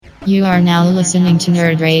You are now listening to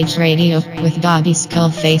Nerd Rage Radio with Bobby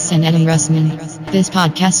Skullface and Adam Russman. This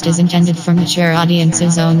podcast is intended for mature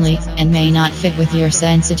audiences only and may not fit with your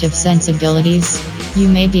sensitive sensibilities. You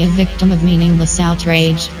may be a victim of meaningless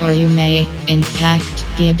outrage, or you may, in fact,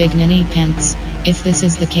 be a big ninny pants. If this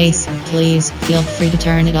is the case, please feel free to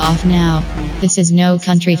turn it off now. This is no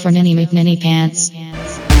country for ninny McNinny pants.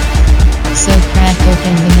 So crack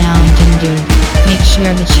open the Mountain Dew. Make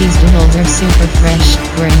sure the cheese doodles are super fresh.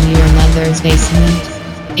 We're in your mother's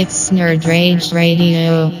basement. It's Nerd Rage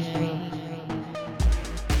Radio.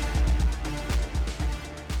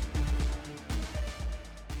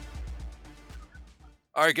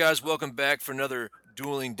 Alright guys, welcome back for another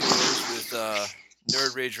Dueling Duos with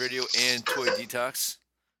Nerd Rage Radio and Toy Detox.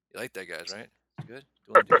 You like that, guys, right? Good?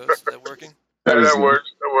 Dueling Duos? Is that working? That works.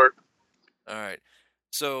 Alright.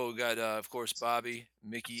 So we got, of course, Bobby,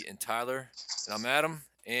 Mickey, and Tyler. And I'm Adam.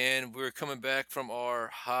 And we're coming back from our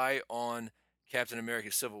high on Captain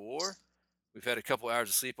America Civil War. We've had a couple hours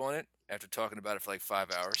of sleep on it after talking about it for like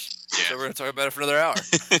 5 hours. Yeah. So we're going to talk about it for another hour.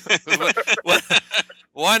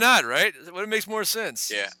 Why not, right? What makes more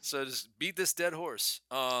sense? Yeah. So just beat this dead horse.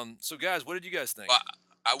 So guys, what did you guys think? Well,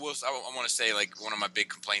 I want to say, like, one of my big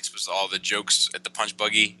complaints was all the jokes at the punch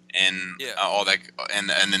buggy and all that, and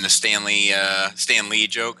then the Stan Lee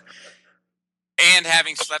joke, and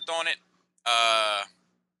having slept on it,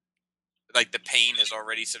 like, the pain is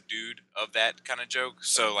already subdued of that kind of joke.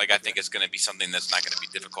 So, like, I think it's going to be something that's not going to be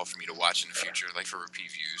difficult for me to watch in the future, like for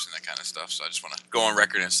repeat views and that kind of stuff. So I just want to go on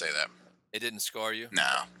record and say that. It didn't scar you? No.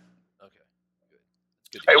 Okay. Good. It's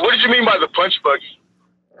good. Hey, what did you mean by the punch buggy?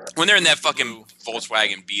 When they're in that fucking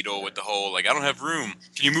Volkswagen Beetle with the whole, like, I don't have room.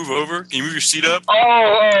 Can you move over? Can you move your seat up?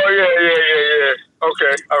 Oh, yeah.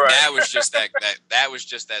 Okay, all right. That was just that was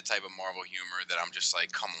just that type of Marvel humor that I'm just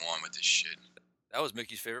like, come on with this shit. That was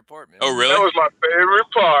Mickey's favorite part, man. Oh, really? That was my favorite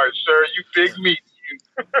part, sir. You big meat.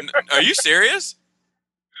 Are you serious?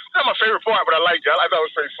 Not my favorite part, but I liked it. I thought it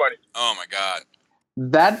was pretty funny. Oh my god.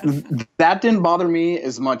 That didn't bother me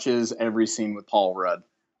as much as every scene with Paul Rudd.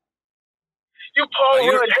 You Paul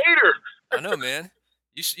Rudd hater. I know, man.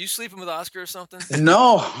 You sleeping with Oscar or something?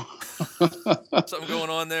 No. Something going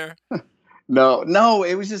on there? No,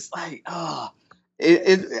 it was just like,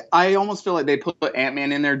 I almost feel like they put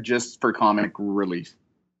Ant-Man in there just for comic relief.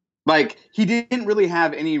 Like, he didn't really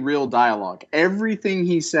have any real dialogue. Everything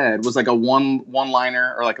he said was like a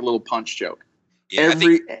one-liner or like a little punch joke. Yeah,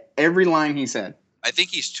 every line he said. I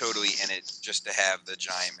think he's totally in it just to have the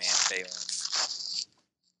giant man fail.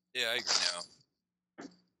 Yeah, I agree.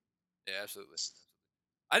 Yeah, absolutely.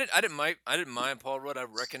 I didn't mind Paul Rudd. I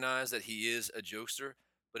recognize that he is a jokester,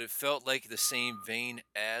 but it felt like the same vein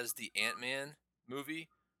as the Ant-Man movie,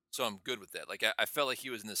 so I'm good with that. Like, I felt like he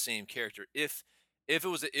was in the same character. If it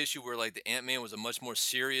was an issue where, like, the Ant-Man was a much more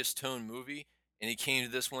serious tone movie and he came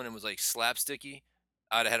to this one and was like slapsticky,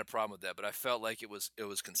 I'd have had a problem with that. But I felt like it was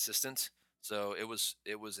consistent, so it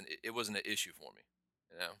wasn't an issue for me.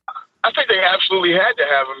 You know? I think they absolutely had to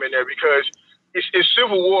have him in there because it's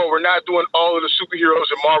Civil War. We're not doing all of the superheroes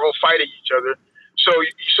in Marvel fighting each other. So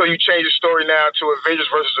you change the story now to Avengers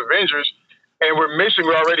versus Avengers, and we're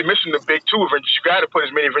already missing the big two Avengers. You got to put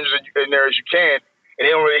as many Avengers in there as you can, and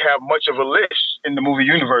they don't really have much of a list in the movie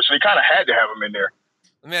universe, so they kind of had to have them in there.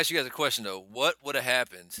 Let me ask you guys a question though. What would have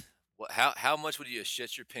happened? How much would you have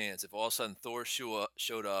shit your pants if all of a sudden Thor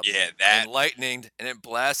showed up and lightninged and it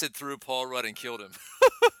blasted through Paul Rudd and killed him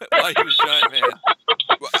while he was giant man?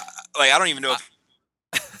 Like, I don't even know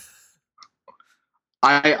if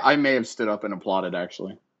I may have stood up and applauded,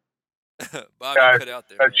 actually. Bob, you cut out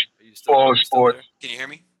there. Man. Are you still there? Can you hear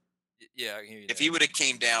me? Yeah, I can hear you. If he would have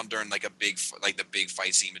came down during like the big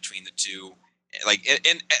fight scene between the two, like,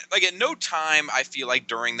 and like at no time I feel like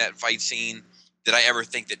during that fight scene did I ever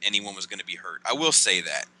think that anyone was going to be hurt. I will say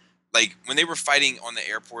that, like, when they were fighting on the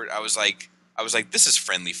airport, I was like, this is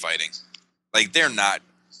friendly fighting. Like,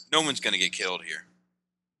 no one's going to get killed here.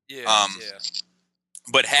 Yeah.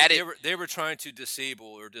 But they were trying to disable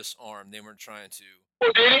or disarm. They weren't trying to.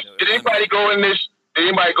 Well, did anybody go in this? Did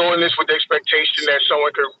anybody go in this with the expectation that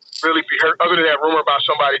someone could really be hurt, other than that rumor about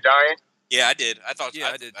somebody dying? Yeah, I did. I thought. Yeah,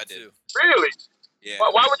 I did too. Really? Yeah.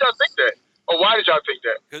 Why would y'all think that? Or why did y'all think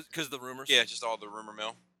that? Because the rumors. Yeah, just all the rumor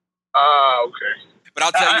mill. Okay. But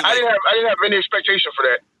I'll tell you, I didn't have any expectation for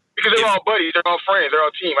that because they're all buddies, they're all friends, they're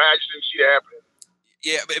all team. I just didn't see that happening.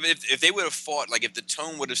 Yeah, but if they would have fought, like, if the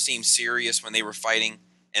tone would have seemed serious when they were fighting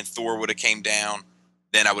and Thor would have came down,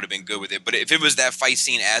 then I would have been good with it. But if it was that fight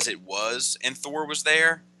scene as it was and Thor was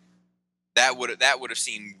there, that would have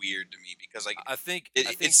seemed weird to me because, like, I think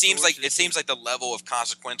it seems like the level of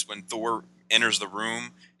consequence when Thor enters the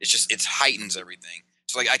room, it heightens everything.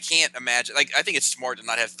 So like I can't imagine. Like I think it's smart to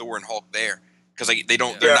not have Thor and Hulk there because like they're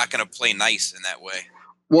Yeah. not going to play nice in that way.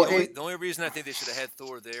 Well, The only reason I think they should have had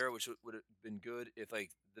Thor there, which would have been good, if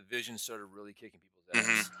like the Vision started really kicking people's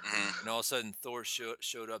ass, and all of a sudden Thor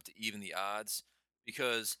showed up to even the odds,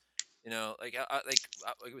 because like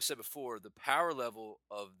like we said before, the power level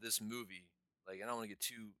of this movie, like I don't want to get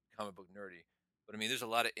too comic book nerdy, but I mean there's a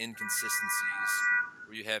lot of inconsistencies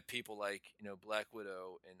where you have people like Black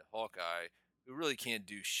Widow and Hawkeye who really can't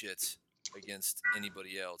do shit against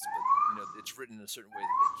anybody else, but it's written in a certain way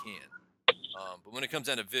that they can. But when it comes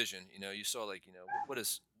down to Vision, you saw like what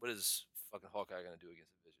is fucking Hawkeye gonna do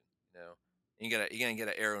against the Vision? He ain't got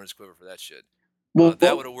an arrow in his quiver for that shit.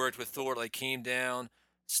 That would have worked with Thor. Like came down,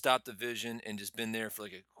 stopped the Vision, and just been there for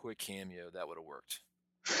like a quick cameo. That would have worked.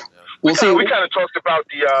 We kind of talked about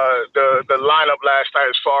the lineup last night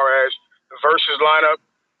as far as the versus lineup,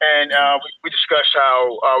 and we discussed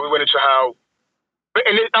how we went into how.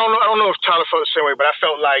 And I don't know if Tyler felt the same way, but I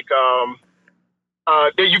felt like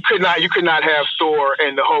that you could not have Thor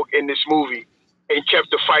and the Hulk in this movie and kept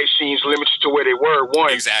the fight scenes limited to where they were.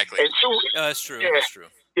 One, exactly, and two, that's true. Yeah, that's true.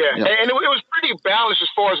 Yeah, yeah. And it was pretty balanced as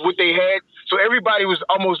far as what they had. So everybody was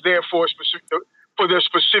almost there for their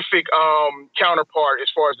specific counterpart as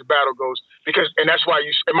far as the battle goes. And that's why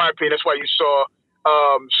in my opinion, that's why you saw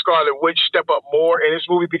Scarlet Witch step up more in this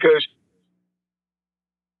movie, because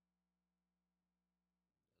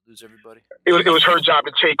lose everybody. It was her job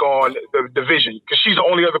to take on the Vision, because she's the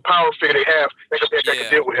only other power figure they have that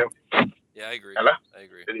can deal with him. Yeah, I agree. Hello? I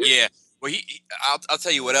agree. Yeah. Well, I'll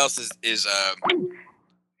tell you what else is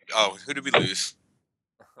oh, who did we lose?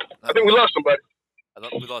 I think we lost somebody.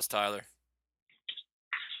 We lost Tyler.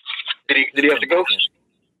 Did he have to go?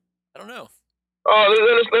 I don't know.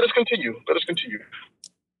 Oh, let us continue. Let us continue.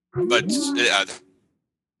 But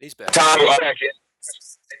he's back. Tyler back in.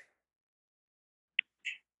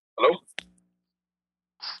 Hello?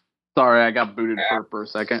 Sorry, I got booted for a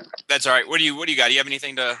second. That's all right. What do you got? Do you have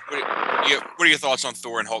anything to? What are your thoughts on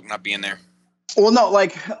Thor and Hulk not being there? Well, no,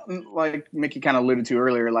 like Mickey kind of alluded to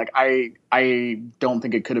earlier. Like I don't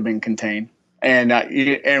think it could have been contained, and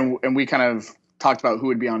we kind of talked about who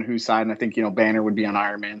would be on whose side, and I think Banner would be on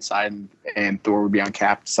Iron Man's side, and Thor would be on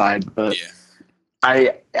Cap's side. But yeah.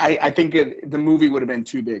 I think the movie would have been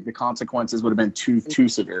too big. The consequences would have been too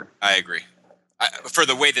severe. I agree. For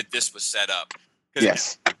the way that this was set up.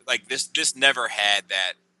 Yes. Like this never had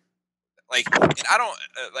that. Like, and I don't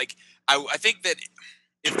like. I think that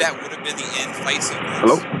if that would have been the end fight sequence.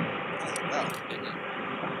 Hello.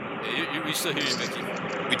 Yeah, we still hear you, Mickey.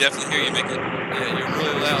 We definitely hear you, Mickey. Yeah, you're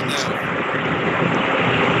really loud now.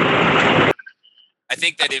 I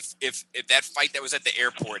think that if that fight that was at the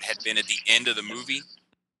airport had been at the end of the movie,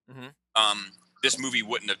 this movie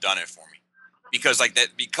wouldn't have done it for me. Because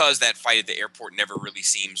that fight at the airport never really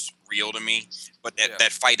seems real to me, but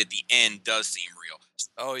that fight at the end does seem real.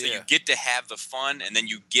 Oh yeah. So you get to have the fun, and then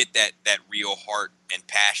you get that real heart and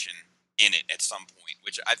passion in it at some point,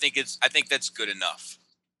 which I think that's good enough.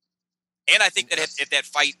 And I think that if that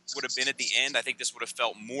fight would have been at the end, I think this would have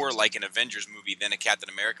felt more like an Avengers movie than a Captain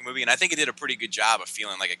America movie, and I think it did a pretty good job of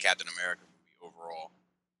feeling like a Captain America movie overall.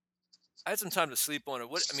 I had some time to sleep on it.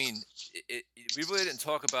 We really didn't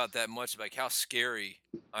talk about that much, like how scary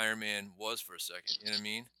Iron Man was for a second. You know what I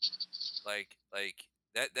mean? Like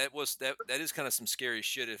that is kind of some scary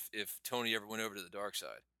shit if Tony ever went over to the dark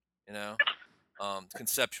side.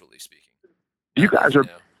 Conceptually speaking. You guys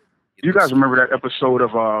remember that episode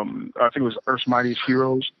of I think it was Earth's Mightiest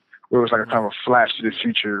Heroes, where it was like a kind of a flash to the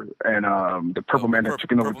future, and the Purple Man had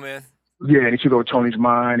taken over. Purple Man? Yeah, and he took over Tony's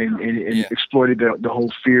mind and exploited the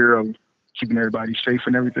whole fear of keeping everybody safe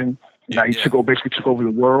and everything. Now he basically took over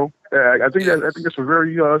the world. I think that's a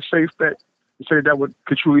very safe bet to say that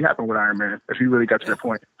could truly happen with Iron Man if he really got to that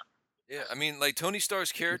point. Yeah, I mean, like Tony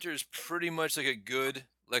Stark's character is pretty much like a good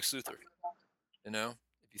Lex Luthor. If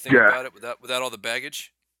you think about it, without all the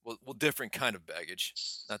baggage. Well, different kind of baggage,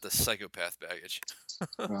 not the psychopath baggage.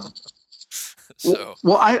 I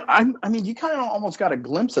mean, you kind of almost got a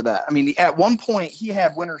glimpse of that. I mean, at one point he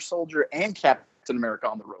had Winter Soldier and Captain America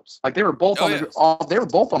on the ropes. Like they were both they were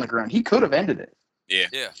both on the ground. He could have ended it. Yeah.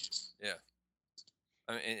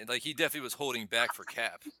 I mean, like he definitely was holding back for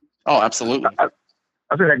Cap. Oh, absolutely. I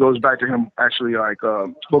think that goes back to him actually,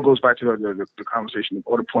 goes back to the conversation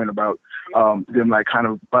or the point about them like kind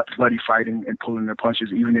of bloody fighting and pulling their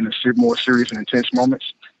punches even in the more serious and intense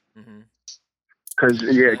moments. Because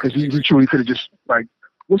he truly could have just like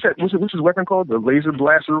what's his weapon called? The laser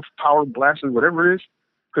blaster, power blaster, whatever it is.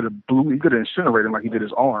 He could have incinerated him like he did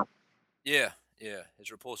his arm. Yeah. Yeah, his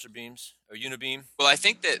repulsor beams or unibeam. Well, I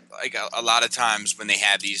think that like a lot of times when they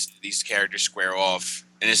have these characters square off,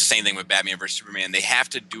 and it's the same thing with Batman versus Superman, they have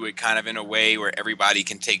to do it kind of in a way where everybody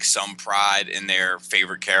can take some pride in their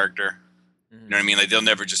favorite character. Mm-hmm. You know what I mean? Like they'll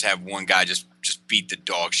never just have one guy just beat the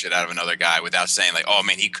dog shit out of another guy without saying like, "Oh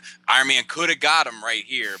man, Iron Man could have got him right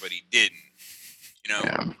here, but he didn't." You know?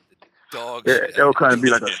 Yeah. Dog Yeah, shit. it'll kind of be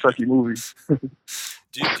like a sucky movie.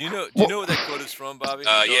 Do you know where that quote is from, Bobby?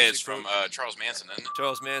 Yeah, it's from Charles Manson, isn't it?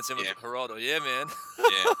 Charles Manson with Yeah. Geraldo. Yeah, man.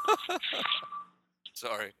 Yeah.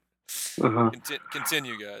 Sorry. Uh-huh.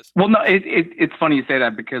 Continue, guys. Well, no, it's funny you say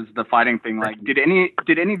that because the fighting thing. Like, did any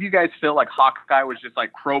of you guys feel like Hawkeye was just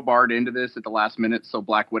like crowbarred into this at the last minute, so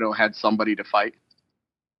Black Widow had somebody to fight?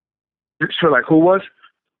 So, like, who was?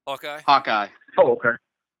 Hawkeye. Oh, okay.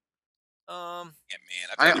 Yeah,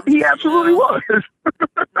 man. He absolutely was.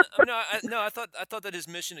 I thought that his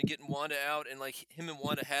mission of getting Wanda out and like him and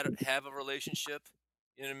Wanda have a relationship.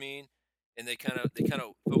 You know what I mean? And they kind of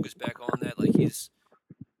focus back on that. Like he's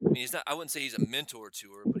not. I wouldn't say he's a mentor to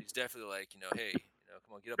her, but he's definitely like, hey,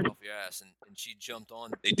 come on, get up off your ass. And she jumped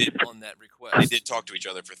on. They did on that request. They did talk to each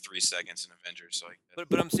other for 3 seconds in Avengers. So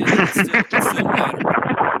but I'm saying it still mattered.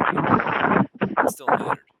 It still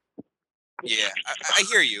mattered. Yeah, I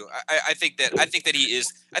hear you. I think that he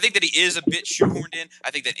is a bit shoehorned in. I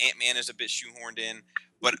think that Ant-Man is a bit shoehorned in,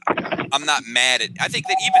 but I'm not mad at. I think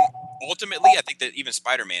that even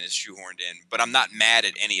Spider-Man is shoehorned in, but I'm not mad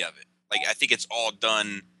at any of it. Like I think it's all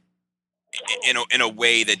done in a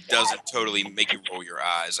way that doesn't totally make you roll your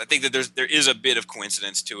eyes. I think that there is a bit of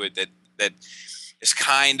coincidence to it that is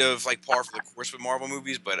kind of like par for the course with Marvel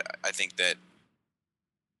movies, but I think that.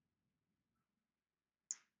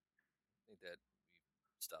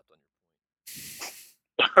 Stopped on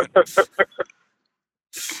your point.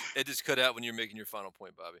 It just cut out when you're making your final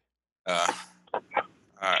point, Bobby. All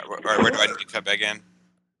right. Where do I need to cut back in?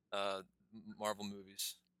 Marvel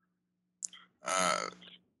movies. They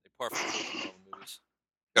par for the course Marvel movies.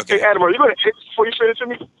 Okay. Hey, Adam, are you going to edit before you send it to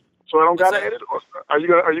me? So I don't got to edit? Or are you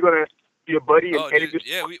gonna be a buddy and edit this?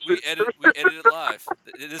 Yeah, we edit it live.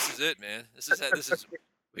 This is it, man.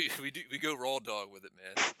 We go raw dog with it,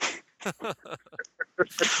 man.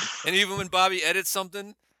 And even when Bobby edits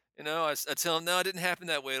something, I tell him, no, it didn't happen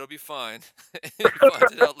that way. It'll be fine. He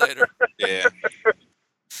finds it out later. Yeah.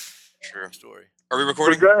 True. Story. Are we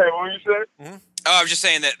recording? Go ahead. What were you saying? Mm-hmm. Oh, I was just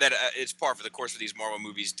saying that it's par for the course for these Marvel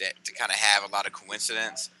movies to kind of have a lot of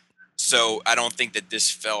coincidence. So I don't think that this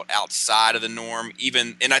felt outside of the norm.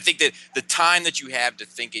 And I think that the time that you have to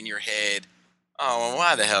think in your head, oh, well,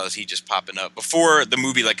 why the hell is he just popping up? Before the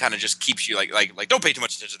movie, like, kind of just keeps you like, don't pay too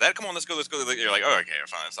much attention to that. Come on, let's go. You're like, oh, okay,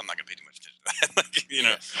 fine. So I'm not gonna pay too much attention to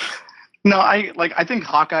that. No, I think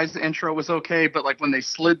Hawkeye's intro was okay, but like when they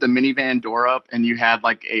slid the minivan door up and you had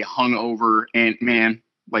like a hungover Ant-Man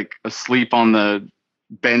like asleep on the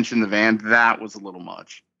bench in the van, that was a little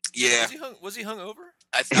much. Yeah. Was he hungover?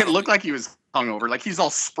 It looked like he was hungover, like he's all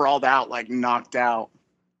sprawled out, like knocked out.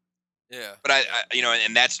 Yeah. But I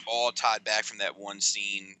and that's all tied back from that one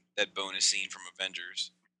scene, that bonus scene from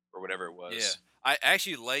Avengers or whatever it was. Yeah. I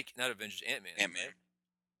actually like not Avengers, Ant-Man. Ant-Man.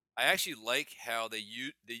 Right? I actually like how they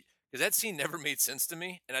use because that scene never made sense to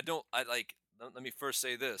me, and let me first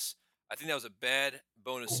say this. I think that was a bad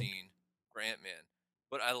bonus scene for Ant-Man.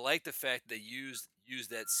 But I like the fact that they used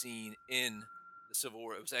that scene in the Civil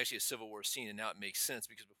War. It was actually a Civil War scene, and now it makes sense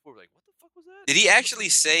because before we're like, what the fuck was that? Did he actually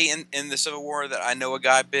say in the Civil War that I know a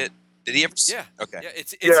guy bit? Did he ever? Yeah. Okay. Yeah,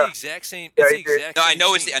 it's the exact same. It's the exact. No, same I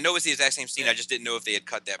know scene. it's the exact same scene. Yeah. I just didn't know if they had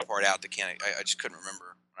cut that part out. I just couldn't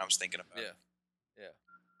remember when I was thinking about it. Yeah.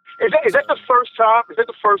 Is that the first time? Is that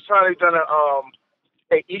the first time they've done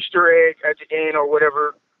an Easter egg at the end or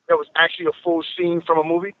whatever that was actually a full scene from a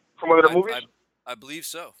movie, from one of the movies? I believe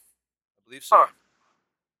so. Huh.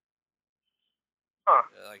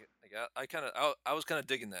 Yeah, I was kind of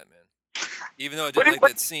digging that, man. Even though I didn't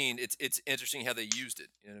like that scene, it's interesting how they used it.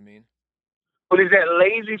 You know what I mean? But is that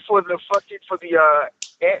lazy for the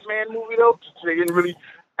Ant-Man movie though? They didn't really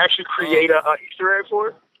actually create a Easter egg for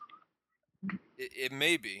it. It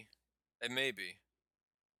may be. It may be.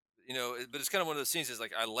 But it's kind of one of those scenes. It's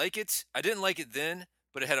like I like it. I didn't like it then,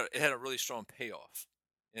 but it had a really strong payoff.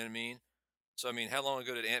 You know what I mean? So I mean, how long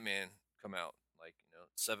ago did Ant-Man come out? Like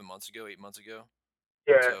 7 months ago, 8 months ago.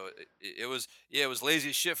 Yeah. So it was lazy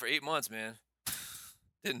as shit for 8 months, man.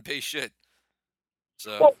 Didn't pay shit.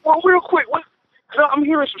 So. Well, real quick, cause I'm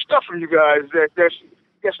hearing some stuff from you guys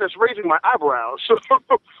that's raising my eyebrows. So,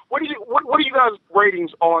 what are you guys'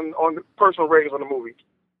 ratings on the personal ratings on the movie?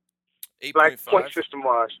 8.5. Like point system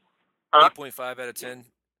wise. 8.5 out of 10.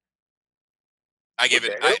 I gave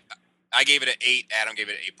it an 8. Adam gave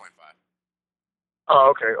it an 8.5.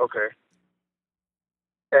 Oh, okay.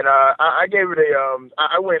 And I gave it a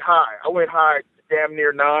I went high. I went high, damn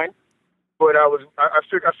near 9. But I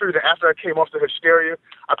figured that after I came off the hysteria,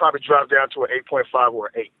 I probably dropped down to an 8.5 or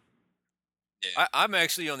an 8. Yeah. I'm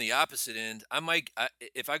actually on the opposite end.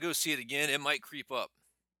 If I go see it again, it might creep up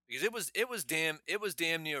because it was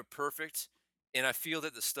damn near perfect, and I feel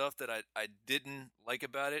that the stuff that I didn't like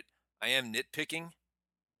about it, I am nitpicking.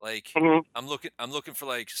 Like Mm-hmm. I'm looking for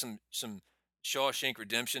like some Shawshank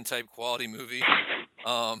Redemption type quality movie.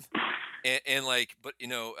 Um, and like, but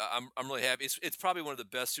I'm really happy. It's probably one of the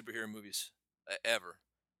best superhero movies ever.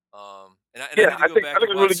 And I Yeah, need to go I back think and it's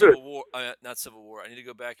watch really good. Civil War. Not Civil War. I need to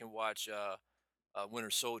go back and watch Winter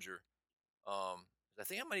Soldier. I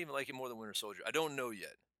think I might even like it more than Winter Soldier. I don't know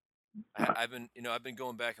yet. I've been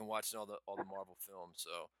going back and watching all the Marvel films.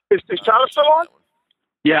 So Is Tyler still on on? that one.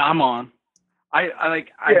 Yeah, I'm on.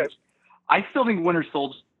 Yes. I still think Winter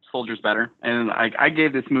Soldier's better, and I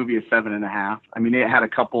gave this movie a 7.5. I mean, it had a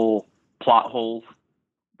couple plot holes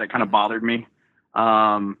that kind of bothered me.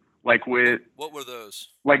 Like with What were those?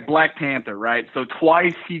 like Black Panther, right? So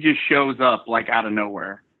twice he just shows up like out of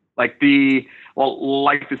nowhere. Like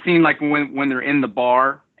like the scene like when they're in the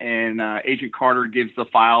bar and Agent Carter gives the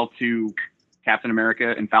file to Captain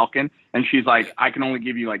America and Falcon, and she's like, Yeah. I can only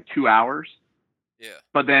give you like 2 hours. Yeah.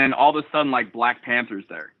 But then all of a sudden, like Black Panther's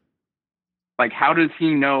there. Like, how does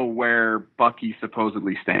he know where Bucky's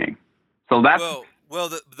supposedly staying? So that's well,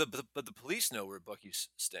 but the police know where Bucky's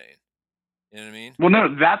staying. You know what I mean? well,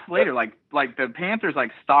 no, that's later. Like the Panther's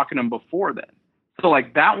like stalking him before then. So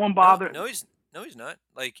like that one bothered. No, he's not.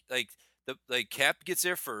 Like Cap gets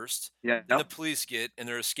there first. Yeah. Then the police get, and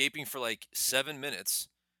they're escaping for like 7 minutes,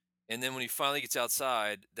 and then when he finally gets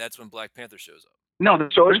outside, that's when Black Panther shows up. No,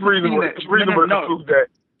 So it's reasonable. It's reasonable to conclude that.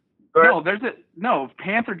 No,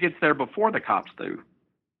 Panther gets there before the cops do.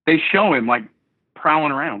 They show him like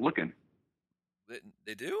prowling around looking.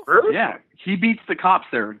 They do? Really? Yeah, he beats the cops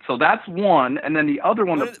there. So that's one, and then the other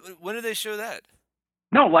one. When did they show that?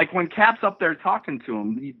 No, like when Cap's up there talking to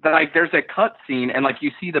him, like there's a cut scene, and like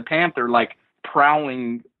you see the Panther like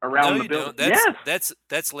prowling around the building.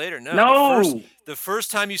 That's later. No. The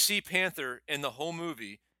first time you see Panther in the whole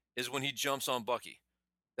movie is when he jumps on Bucky.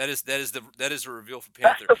 That is the reveal for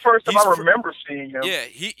Panther. That's the first time I remember seeing him.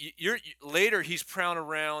 Yeah, later he's prowling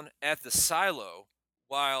around at the silo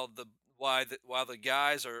while the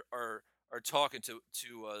guys are talking to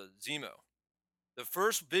Zemo. The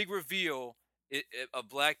first big reveal of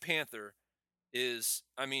Black Panther is,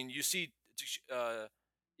 I mean, you see, the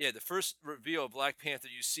first reveal of Black Panther,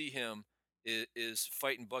 you see him is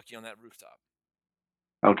fighting Bucky on that rooftop.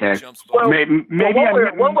 Okay. Jumps Bucky. Well, maybe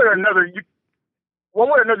one way or another,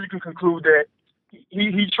 you can conclude that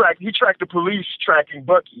he tracked the police tracking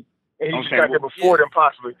Bucky, and he just got there before them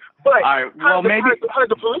possibly. But how did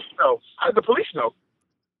the police know? How did the police know?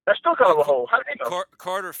 That's still kind of a hole. How did they know?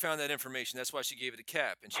 Carter found that information. That's why she gave it to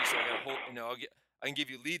Cap, and she said, I can give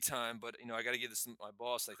you lead time, but I got to give this to my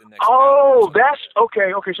boss like the next. Oh, that's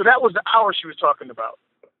okay. Okay, so that was the hour she was talking about.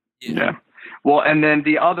 Yeah. Well, and then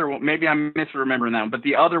the other one, maybe I'm misremembering that one, but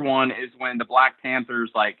the other one is when the Black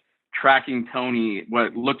Panther's like tracking Tony,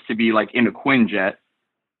 what looks to be like in a Quinjet.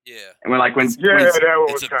 Yeah. And that one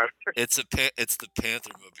was kind of. It's the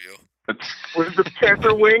Panther mobile. Was it the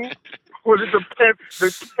Panther wing? Was it the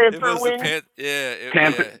Panther wing?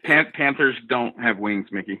 Panthers don't have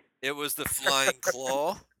wings, Mickey. It was the flying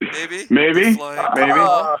claw, maybe. Maybe.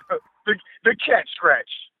 The cat scratch.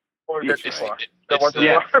 Or is that too far?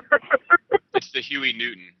 It's the Huey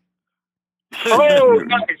Newton. Oh,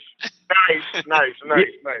 nice.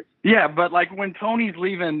 Yeah, but like when Tony's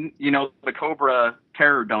leaving, the Cobra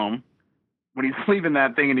Terror Dome, when he's leaving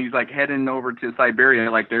that thing and he's like heading over to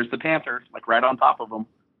Siberia, like there's the Panther, like right on top of him.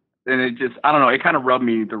 And it just, I don't know, it kind of rubbed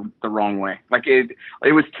me the wrong way. Like it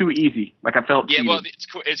was too easy. Like I felt cheated. Well,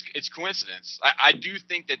 it's coincidence. I do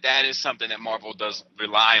think that is something that Marvel does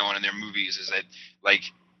rely on in their movies, is that like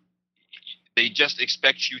they just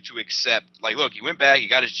expect you to accept. Like, look, he went back, he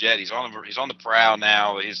got his jet, he's on the prowl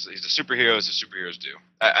now. He's a superhero as the superheroes do.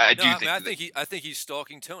 I think he's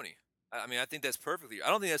stalking Tony. I mean, I think that's perfectly. I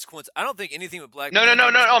don't think that's coincidence. I don't think anything with Black. No.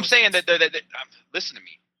 I'm saying that listen to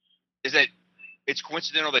me. Is that it's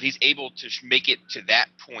coincidental that he's able to make it to that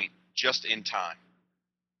point just in time.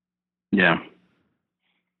 Yeah.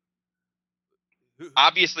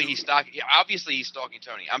 Obviously he's stalking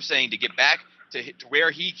Tony. I'm saying to get back to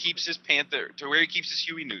where he keeps his Panther, to where he keeps his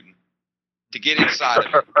Huey Newton, to get inside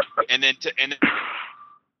of it, and then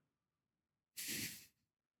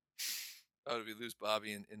Oh, did we lose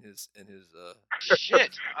Bobby in his Shit,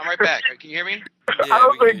 I'm right back. Can you hear me? Yeah, I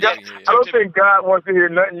don't we think God, can hear you. I don't think God wants to hear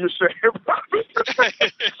nothing you're saying.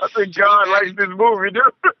 I think God likes this movie, dude.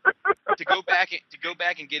 to go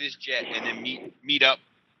back and get his jet and then meet up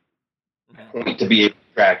Mhm. to be able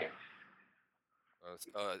to track him.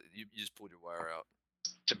 You just pulled your wire out.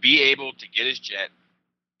 To be able to get his jet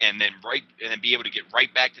and then be able to get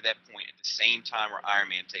right back to that point at the same time where Iron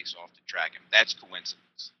Man takes off to track him. That's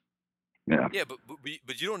coincidence. Yeah,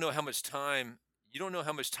 but you don't know how much time. You don't know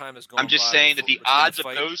how much time has gone I'm just by saying that the between odds the of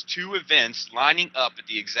fight. those two events lining up at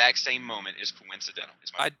the exact same moment is coincidental.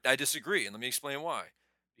 I disagree, and let me explain why.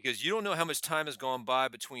 Because you don't know how much time has gone by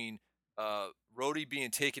between Rhodey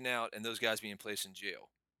being taken out and those guys being placed in jail.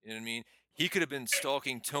 You know what I mean? He could have been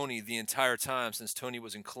stalking Tony the entire time since Tony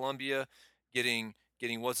was in Colombia, getting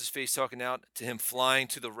what's his face talking out to him flying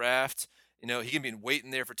to the raft. You know, he could have been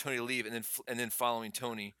waiting there for Tony to leave and then following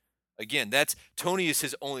Tony. Again, that's Tony is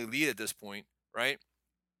his only lead at this point, right?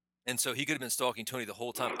 And so he could have been stalking Tony the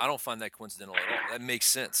whole time. I don't find that coincidental at all. That makes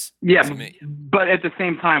sense to me. But at the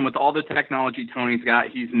same time, with all the technology Tony's got,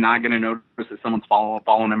 he's not going to notice that someone's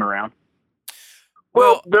following him around.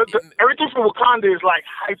 Well, everything from Wakanda is like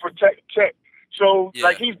hyper tech. So Yeah.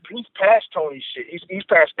 like he's past Tony's shit. He's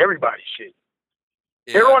past everybody's shit.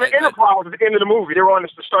 Yeah, they were on the Enterprise at the end of the movie. They were on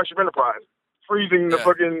the Starship Enterprise, freezing the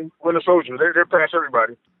fucking Winter Soldier. They're past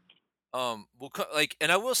everybody.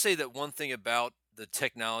 And I will say that one thing about the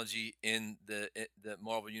technology in the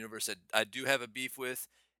Marvel universe that I do have a beef with,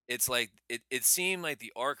 it's like it seemed like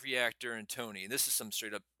the arc reactor and Tony, and this is some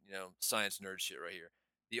straight up science nerd shit right here.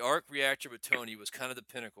 The arc reactor with Tony was kind of the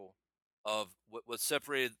pinnacle of what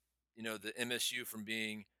separated the MSU from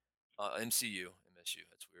being MCU.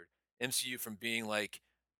 That's weird. MCU from being like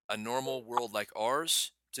a normal world like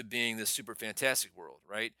ours to being this super fantastic world,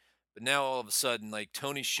 right? But now all of a sudden, like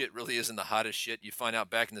Tony's shit really isn't the hottest shit. You find out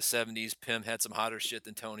back in the 70s, Pym had some hotter shit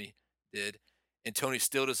than Tony did, and Tony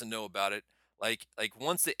still doesn't know about it. Like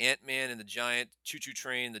once the Ant-Man and the giant choo-choo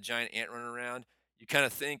train, the giant ant running around, you kind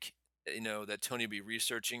of think, that Tony would be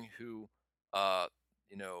researching who,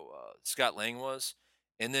 Scott Lang was,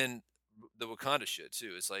 and then the Wakanda shit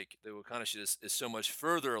too. It's like the Wakanda shit is so much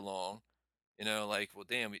further along. Well,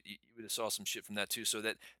 damn, you would have saw some shit from that too. So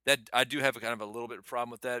that I do have a kind of a little bit of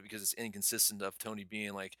problem with that because it's inconsistent of Tony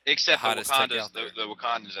being like except the hottest tech out there. The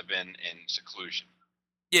Wakandans have been in seclusion.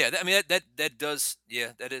 Yeah, that does.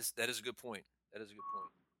 Yeah, that is a good point. That is a good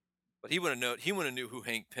point. But he would have known. He would have knew who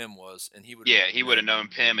Hank Pym was, and he would. Yeah, he would have known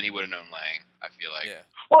Pym, and he would have known Lang. I feel like. Yeah.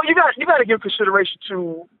 Well, you got to give consideration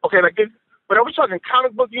to but are we talking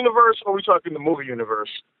comic book universe or are we talking the movie universe?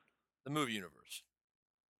 The movie universe.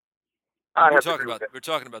 We're talking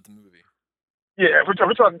about the movie. Yeah, we're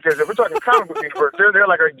talking because if we're talking comic book universe, they're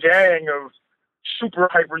like a gang of super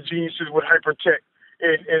hyper geniuses with hyper tech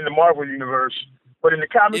in the Marvel universe. But in the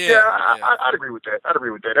comics, I'd agree with that.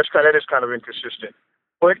 That is kind of inconsistent.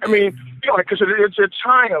 But I mean, because they're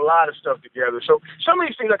tying a lot of stuff together. So some of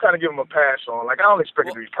these things I kind of give them a pass on. Like I don't expect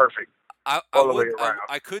it to be perfect all the way around.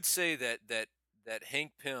 I could say that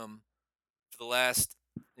Hank Pym for the last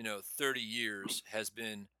 30 years has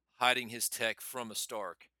been hiding his tech from a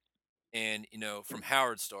Stark and from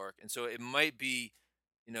Howard Stark, and so it might be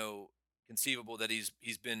conceivable that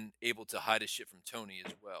he's been able to hide his shit from Tony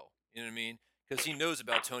as well. You know what I mean? Because he knows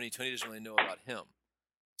about Tony doesn't really know about him.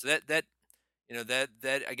 So that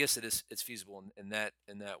I guess it's feasible in that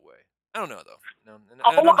way. I don't know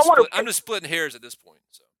though. I'm just splitting hairs at this point.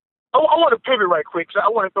 So I want to pivot right quick. So I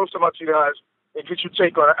want to throw some out to you guys and get your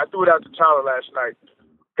take on it. I threw it out to Tyler last night.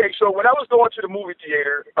 Okay, so when I was going to the movie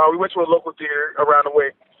theater, we went to a local theater around the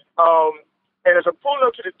way. And as I'm pulling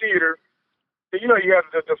up to the theater, you have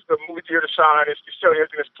the movie theater sign. It's telling you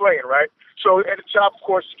everything that's playing, right? So at the top, of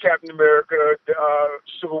course, is Captain America,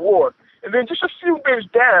 Civil War. And then just a few bits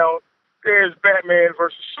down, there's Batman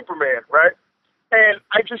versus Superman, right? And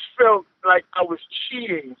I just felt like I was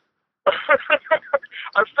cheating.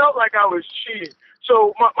 I felt like I was cheating.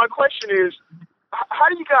 So my question is, how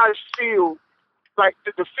do you guys feel? Like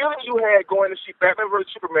the feeling you had going to see Batman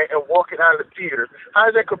vs Superman and walking out of the theater, how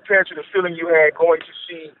does that compare to the feeling you had going to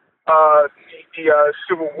see the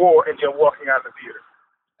Civil War and then walking out of the theater?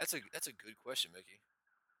 That's a good question, Mickey.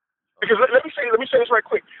 Because let me say this right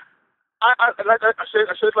quick. I said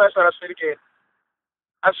it last night. I said it again.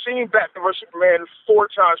 I've seen Batman vs Superman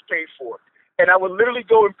 4 times paid for, and I would literally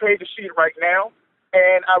go and pay to see it right now,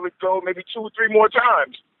 and I would go maybe 2 or 3 more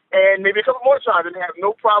times. And maybe a couple more times and have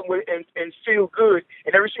no problem with it and feel good.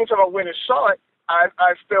 And every single time I went and saw it, I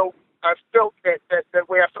felt that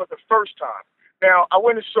way I felt the first time. Now, I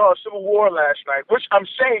went and saw Civil War last night, which I'm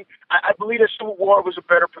saying I believe that Civil War was a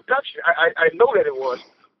better production. I know that it was.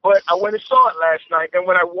 But I went and saw it last night, and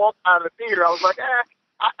when I walked out of the theater, I was like,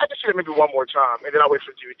 I just see it maybe one more time, and then I'll wait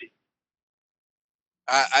for DVD.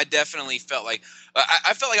 I definitely felt like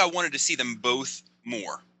I felt like I wanted to see them both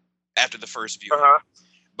more after the first viewing.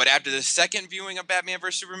 But after the second viewing of Batman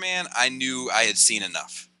vs Superman, I knew I had seen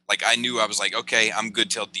enough. Like I knew I was like, okay, I'm good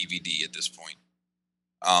till DVD at this point.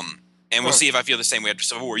 And we'll see if I feel the same way after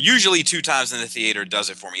Civil War. Usually 2 times in the theater does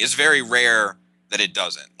it for me. It's very rare that it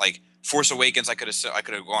doesn't. Like Force Awakens, I could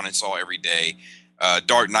have gone and saw every day.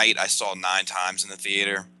 Dark Knight, I saw 9 times in the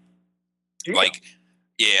theater. Yeah. Like,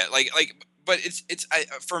 yeah, but it's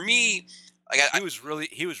for me, like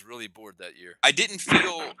he was really bored that year. I didn't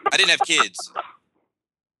have kids.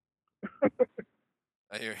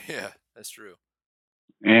 I hear, yeah, that's true.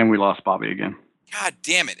 And we lost Bobby again. God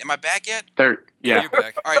damn it! Am I back yet? There, yeah. You're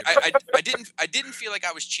back. All right, I didn't feel like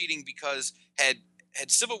I was cheating because had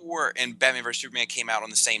Civil War and Batman vs Superman came out on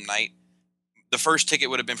the same night, the first ticket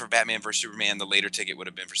would have been for Batman vs Superman, the later ticket would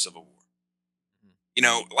have been for Civil War. You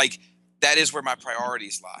know, like that is where my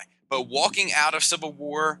priorities lie. But walking out of Civil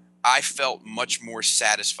War, I felt much more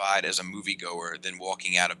satisfied as a moviegoer than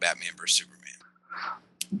walking out of Batman vs Superman.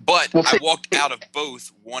 But I walked out of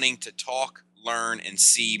both wanting to talk, learn, and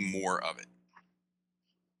see more of it.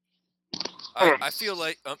 I feel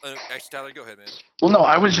like actually, Tyler, go ahead, man. Well, no,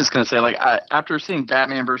 I was just gonna say, like, after seeing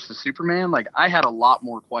Batman versus Superman, like, I had a lot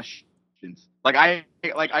more questions. Like, I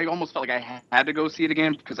almost felt like I had to go see it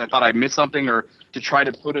again because I thought I missed something, or to try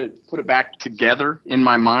to put it back together in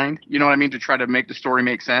my mind. You know what I mean? To try to make the story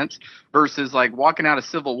make sense. Versus like walking out of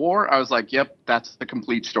Civil War, I was like, yep, that's the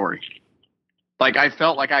complete story. Like, I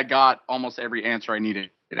felt like I got almost every answer I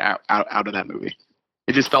needed out of that movie.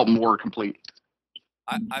 It just felt more complete.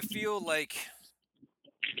 I feel like,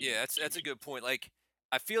 yeah, that's a good point. Like,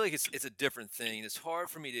 I feel like it's a different thing. It's hard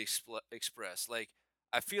for me to express. Like,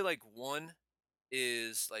 I feel like one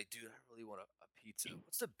is like, dude, I really want a pizza.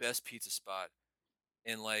 What's the best pizza spot?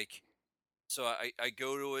 And like, so I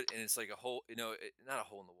go to it, and it's like a hole, not a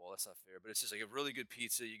hole in the wall. That's not fair, but it's just like a really good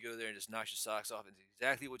pizza. You go there and just knocks your socks off. And it's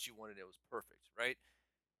exactly what you wanted. It was perfect, right?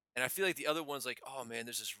 And I feel like the other one's like, oh man,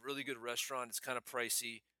 there's this really good restaurant. It's kind of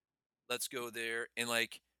pricey. Let's go there. And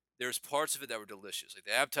like, there's parts of it that were delicious. Like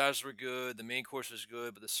the appetizers were good, the main course was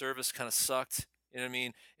good, but the service kind of sucked. You know what I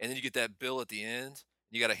mean? And then you get that bill at the end.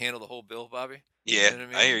 You got to handle the whole bill, Bobby. Yeah, you know what I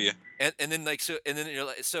mean? I hear you. And then like and then you're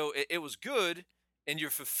like, so it was good, and you're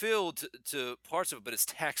fulfilled to parts of it, but it's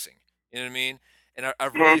taxing. You know what I mean? And I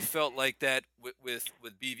really felt like that with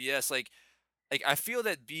BVS. Like I feel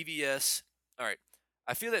that BVS. All right,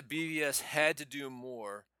 I feel that BVS had to do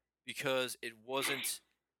more because it wasn't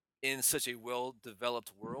in such a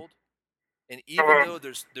well-developed world. And even though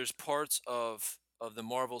there's parts of the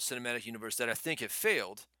Marvel Cinematic Universe that I think have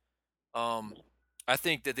failed, I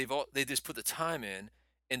think that they just put the time in.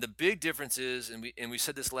 And the big difference is, and we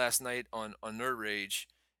said this last night on Nerd Rage,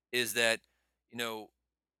 is that the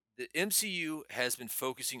MCU has been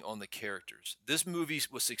focusing on the characters. This movie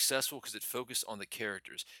was successful because it focused on the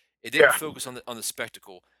characters. It didn't focus on the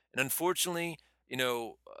spectacle. And unfortunately,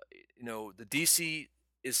 the DC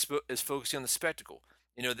is focusing on the spectacle.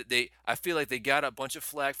 I feel like they got a bunch of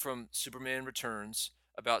flack from Superman Returns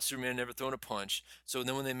about Superman never throwing a punch. So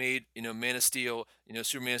then when they made, Man of Steel,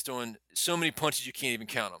 Superman's throwing so many punches you can't even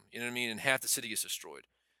count them. You know what I mean? And half the city gets destroyed.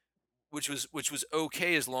 Which was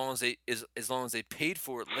okay as long as they paid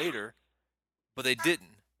for it later, but they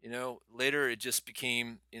didn't. Later it just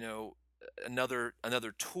became another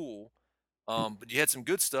tool. But you had some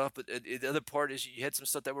good stuff, but the other part is you had some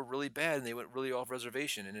stuff that were really bad, and they went really off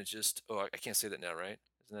reservation, and it's just I can't say that now, right?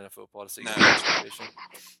 Isn't that a football to say No. off reservation?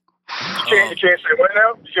 You can't say what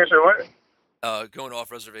now? You can't say what? Going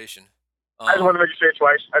off reservation. I just want to make you say it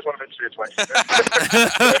twice.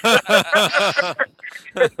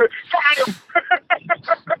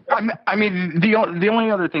 I mean, the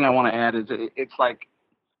only other thing I want to add is it's like,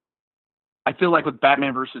 I feel like with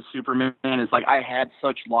Batman versus Superman, it's like I had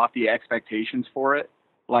such lofty expectations for it.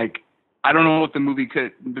 Like, I don't know if the movie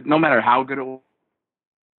could, no matter how good it was,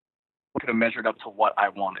 could have measured up to what I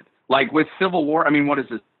wanted. Like with Civil War, I mean, what is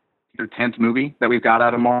this? Their 10th movie that we've got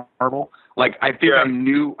out of Marvel. Like, I think I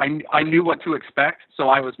knew what to expect, so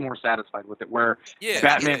I was more satisfied with it. Where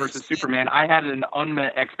Batman versus Superman, I had an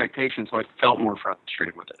unmet expectation, so I felt more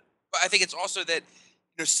frustrated with it. But I think it's also that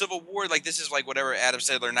Civil War, like this is like whatever Adam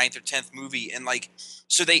said, their 9th or 10th movie, and like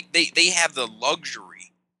so they have the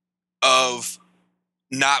luxury of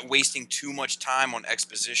not wasting too much time on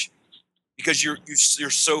exposition. because you're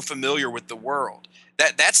so familiar with the world.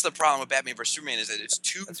 That's the problem with Batman vs Superman, is that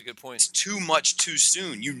That's a good point. It's too much too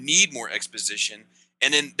soon. You need more exposition,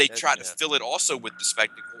 and then they try to fill it also with the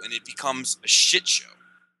spectacle, and it becomes a shit show.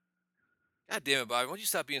 God damn it, Bobby! Why don't you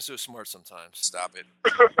stop being so smart sometimes? Stop it.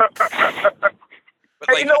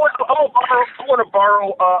 Hey, you know what? I want to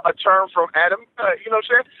borrow a term from Adam. You know what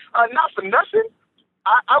I'm saying? Not for nothing.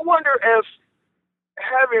 I wonder if,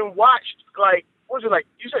 having watched, like, what was it, like,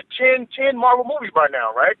 you said 10 Marvel movies by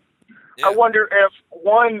now, right? Yeah. I wonder if,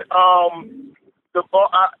 one, the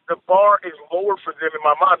bar is lower for them in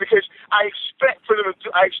my mind, because I expect for them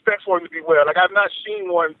to be well. Like, I've not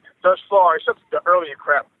seen one thus far, except the earlier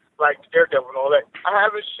crap, like Daredevil and all that. I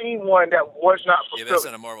haven't seen one that was not fulfilling. Yeah, that's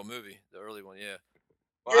not a Marvel movie. The early one, yeah.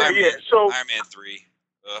 Well, Iron Man 3.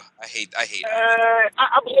 I hate Iron Man.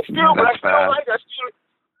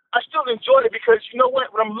 I still enjoyed it, because you know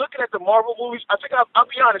what? When I'm looking at the Marvel movies, I think I'll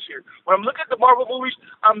be honest here. When I'm looking at the Marvel movies,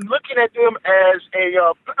 I'm looking at them as a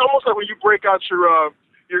almost like when you break out your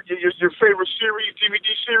favorite series, DVD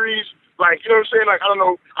series. Like, you know what I'm saying? Like, I don't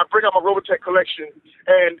know, I bring out my Robotech collection,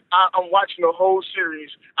 and I'm watching the whole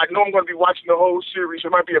series. I know I'm going to be watching the whole series.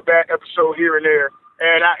 There might be a bad episode here and there,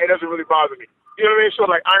 and it doesn't really bother me. You know what I mean? So,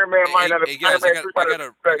 like, Iron Man might not have... Hey, guys, I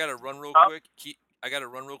gotta run real quick. I got to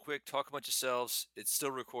run real quick, talk amongst yourselves. It's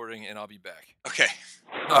still recording, and I'll be back. Okay.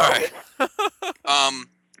 All right.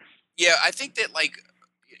 Yeah, I think that, like,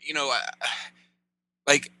 you know,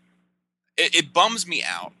 like, it bums me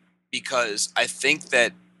out, because I think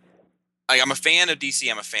that, like, I'm a fan of DC,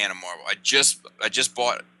 I'm a fan of Marvel. I just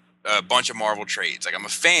bought a bunch of Marvel trades. Like, I'm a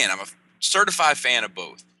fan. I'm a certified fan of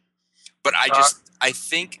both. But I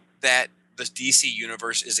think that the DC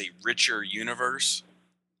universe is a richer universe,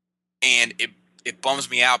 and it bums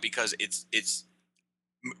me out, because it's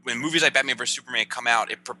when movies like Batman vs Superman come out,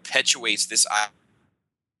 it perpetuates this.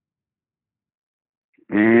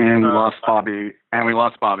 And we lost Bobby.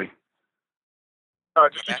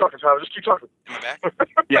 Just keep talking, Tyler. Just keep talking. Am I back?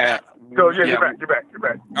 Yeah. Go. Yeah, you're back. You're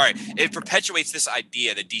back. All right. It perpetuates this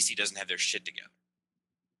idea that DC doesn't have their shit together,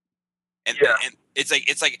 and it's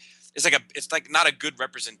like not a good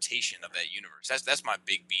representation of that universe. That's my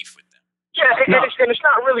big beef with them. Yeah, and it's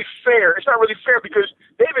not really fair. It's not really fair, because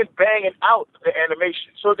they've been banging out the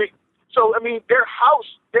animation. So I mean, their house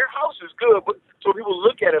is good, but so people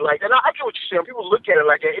look at it like, and I get what you're saying. People look at it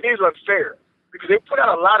like it is unfair, because they put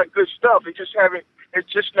out a lot of good stuff. It's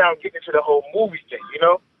just now getting into the whole movie thing, you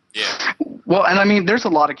know? Yeah. Well, and I mean, there's a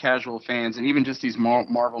lot of casual fans, and even just these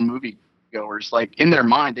Marvel movie goers, like, in their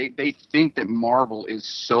mind, they think that Marvel is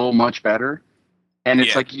so much better, and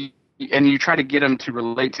it's like you try to get them to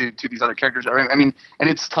relate to these other characters. I mean, and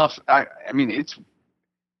it's tough. I mean, it's,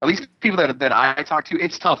 at least people that I talk to,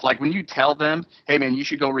 it's tough. Like, when you tell them, hey man, you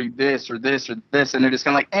should go read this or this or this, and they're just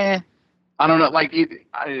kind of like, I don't know. Like,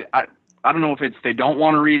 I don't know if it's they don't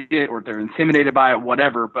want to read it, or if they're intimidated by it,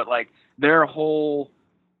 whatever. But, like, their whole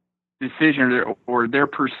decision or their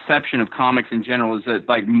perception of comics in general is that,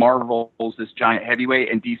 like, Marvel's this giant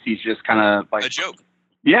heavyweight, and DC's just kind of like a joke.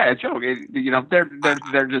 Yeah, a joke. You know,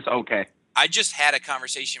 they're just okay. I just had a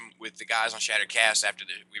conversation with the guys on Shattercast after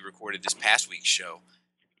we recorded this past week's show,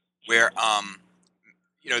 where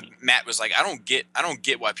you know, Matt was like, I don't get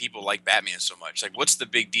why people like Batman so much. Like, what's the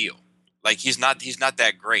big deal? Like, he's not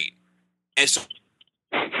that great. And so,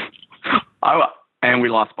 and we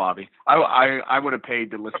lost Bobby. I would have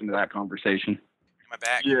paid to listen to that conversation. Am I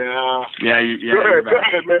back? Yeah. Yeah, you're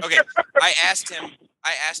back. Okay. I asked him.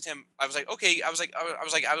 I was like, okay. I was like,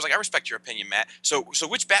 I respect your opinion, Matt. So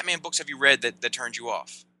which Batman books have you read that turned you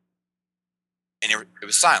off? And it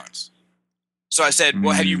was silence. So I said,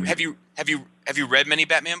 well, have you read many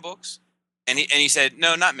Batman books? And he said,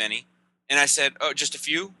 no, not many. And I said, oh, just a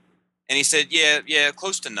few. And he said, yeah,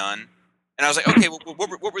 close to none. And I was like, okay, well,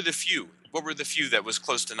 what were the few? What were the few that was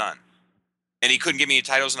close to none? And he couldn't give me any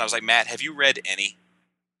titles. And I was like, Matt, have you read any?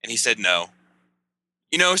 And he said, no.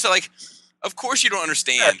 You know, so, like, of course you don't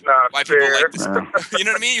understand why people like this. You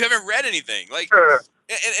know what I mean? You haven't read anything. Like, and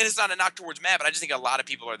it's not a knock towards Matt, but I just think a lot of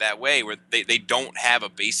people are that way, where they don't have a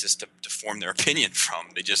basis to form their opinion from.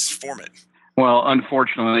 They just form it. Well,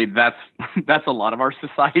 unfortunately, that's a lot of our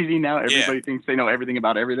society now. Everybody thinks they know everything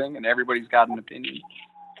about everything, and everybody's got an opinion.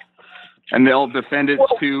 And they'll defend it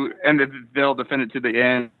to the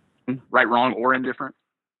end, right, wrong, or indifferent.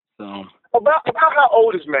 So about how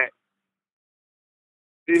old is Matt?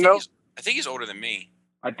 Do you know? I think he's older than me.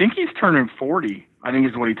 I think he's turning 40. I think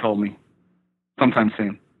is what he told me. Sometime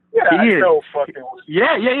soon. Yeah, I know fucking.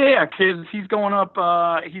 Yeah. Kids, he's going up.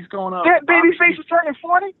 That babyface is turning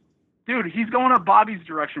 40. Dude, he's going up Bobby's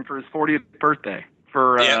direction for his 40th birthday.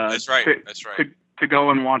 That's right. That's right. to go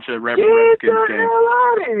and watch a Get Redskins the game. hell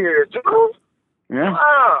out of here, dude. Yeah.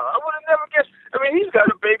 Wow, I would have never guessed. I mean, he's got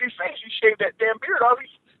a baby face. He shaved that damn beard off.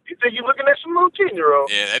 You think you're looking at some little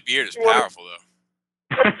 10-year-old. Yeah, that beard is powerful though.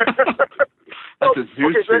 That's a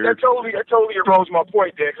Zeus Okay, so that beard. totally erodes my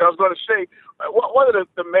point there. Because I was going to say one of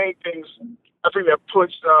the main things I think that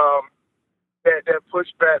puts that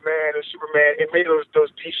puts Batman and Superman and made those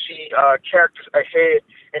DC characters ahead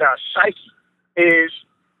in our psyche is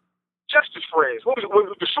Justice Friends. What was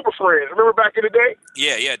it? The Super Friends? Remember back in the day?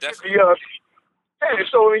 Yeah, definitely. And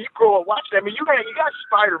so when you grow up watching that, I mean, you got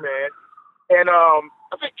Spider-Man, and I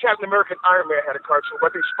think Captain America and Iron Man had a cartoon,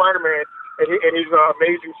 but I think Spider-Man and his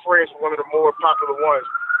Amazing Friends were one of the more popular ones.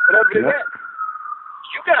 But other than that,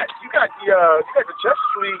 you got the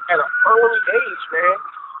Justice League at an early age, man.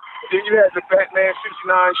 And then you had the Batman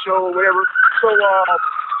 69 show or whatever. So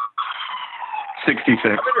 66.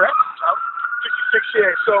 I think you're right. 66,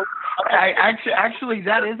 yeah. So Actually,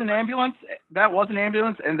 that is an ambulance. That was an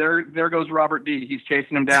ambulance, and there goes Robert D. He's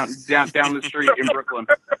chasing him down the street in Brooklyn.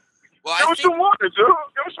 Well, give him some water, dude.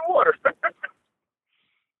 Give him some water.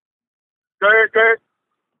 Go ahead.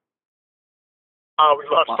 Oh, we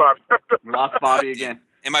lost Bobby. We lost Bobby again.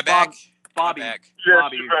 Am I back? Bobby. Am I back?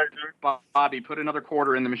 Yes, you're back, dude. Bobby, put another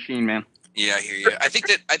quarter in the machine, man. Yeah, I hear you. I think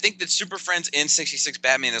that Super Friends and 66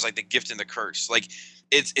 Batman is like the gift and the curse. Like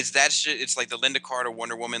it's that shit. It's like the Linda Carter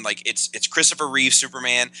Wonder Woman. Like it's Christopher Reeve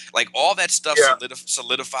Superman. Like all that stuff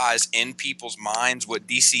solidifies in people's minds what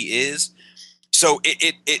DC is. So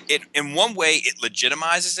it in one way it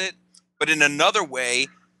legitimizes it, but in another way,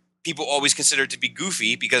 people always consider it to be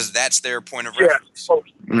goofy because that's their point of reference.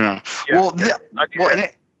 Yeah.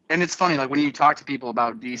 And it's funny, like when you talk to people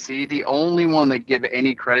about DC, the only one they give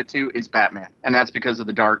any credit to is Batman, and that's because of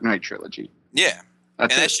the Dark Knight trilogy. Yeah,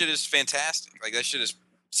 that's that shit is fantastic. Like that shit is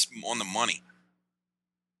on the money.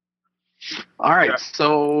 All right,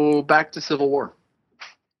 so back to Civil War.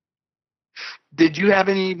 Did you have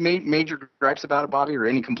any major gripes about it, Bobby, or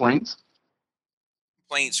any complaints?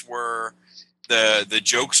 Complaints were the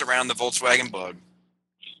jokes around the Volkswagen Bug,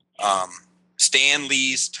 Stan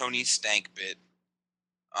Lee's Tony Stank bit.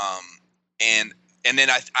 And then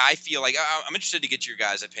I feel like I'm interested to get your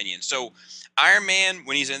guys' opinion. So Iron Man,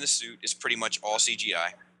 when he's in the suit, is pretty much all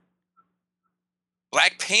CGI.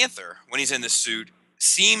 Black Panther, when he's in the suit,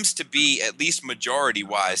 seems to be at least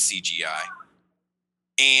majority-wise CGI.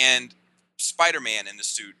 And Spider-Man in the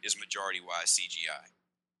suit is majority-wise CGI.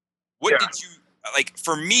 What did you like?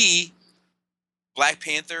 For me, Black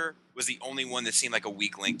Panther was the only one that seemed like a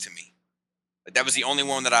weak link to me. Like, that was the only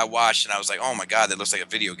one that I watched, and I was like, "Oh my god, that looks like a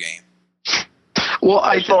video game." Well,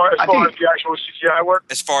 as far as the actual CGI work.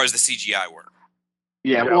 As far as the CGI work.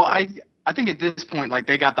 Yeah. Well, I think at this point, like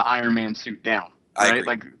they got the Iron Man suit down, right?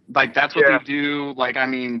 Like that's what they do. Like I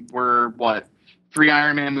mean, we're 3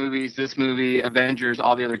 Iron Man movies, this movie, Avengers,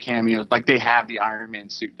 all the other cameos. Like they have the Iron Man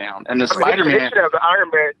suit down, and the Spider-Man. They should have the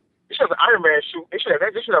Iron Man. They should have the Iron Man suit. They should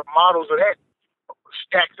have models of that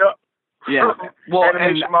stacked up. Yeah. Well,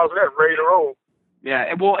 animation models of that ready to roll.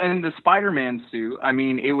 Yeah, well, and the Spider-Man suit, I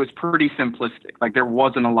mean, it was pretty simplistic. Like, there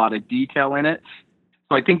wasn't a lot of detail in it.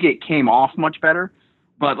 So I think it came off much better.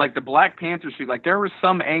 But, like, the Black Panther suit, like, there were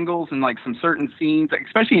some angles and, like, some certain scenes, like,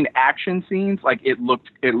 especially in action scenes, like, it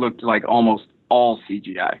looked like almost all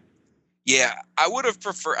CGI. Yeah, I would have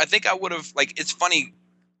preferred, I think I would have, like, it's funny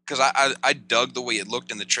because I dug the way it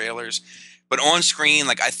looked in the trailers. But on screen,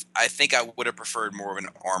 like, I think I would have preferred more of an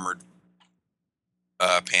armored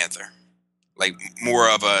Panther. Like more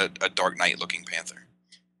of a Dark Knight looking Panther.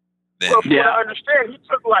 Well, from what I understand, he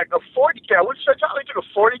took like a 40 cal. What did you say, Charlie? He took a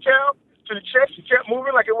 40 cal to the chest. He kept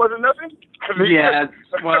moving like it wasn't nothing. Yeah,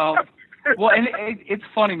 well, and it's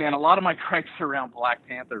funny, man. A lot of my gripes are around Black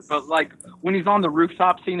Panther, but like when he's on the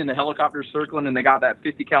rooftop scene and the helicopter circling, and they got that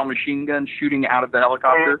 50 cal machine gun shooting out of the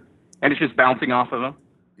helicopter, and it's just bouncing off of him.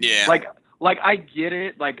 Yeah, Like, I get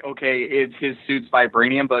it, like, okay, it's his suit's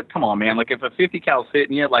vibranium, but come on, man, like, if a 50 cal's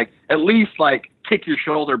hitting you, like, at least, like, kick your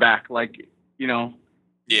shoulder back, like, you know,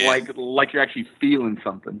 like you're actually feeling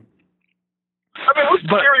something. I mean, what's the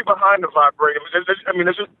theory behind the vibranium?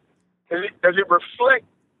 Does it reflect?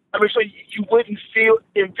 I mean, so you wouldn't feel,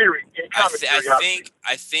 in theory, in comic theory,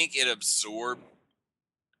 I think it absorbed.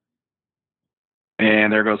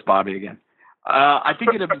 And there goes Bobby again. I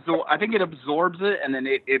think it absorbs it, and then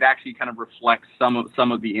it actually kind of reflects some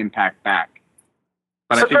of the impact back.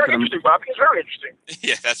 But that's very interesting, Bobby. It's very interesting.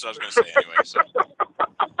 Yeah, that's what I was going to say anyway. So.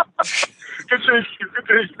 Continue.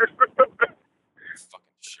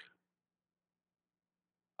 Fucking shit.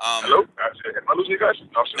 Hello? Am I losing you guys?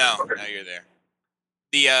 No, okay. no, you're there.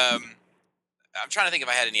 I'm trying to think if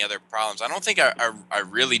I had any other problems. I don't think I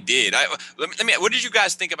really did. Let me. What did you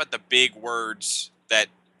guys think about the big words that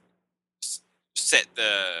set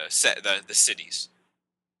the cities?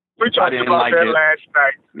 We talked about like that it. last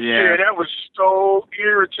night. Yeah. That was so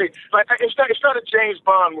irritating. Like, it's not a James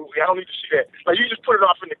Bond movie. I don't need to see that. Like, you just put it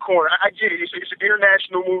off in the corner. I get it. It's an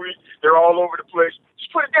international movie. They're all over the place.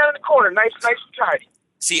 Just put it down in the corner, nice and tidy.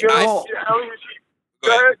 See, I go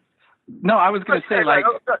ahead. No, I was gonna say like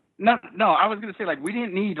I was gonna say like we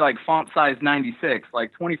didn't need like font size 96.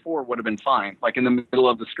 Like 24 would have been fine. Like in the middle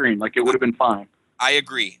of the screen, like it would have been fine. I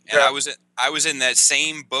agree, and I was in that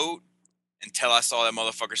same boat until I saw that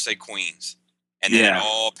motherfucker say Queens, and then it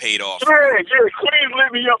all paid off. Yeah, Queens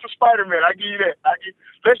lit me up for Spider-Man. I give you that.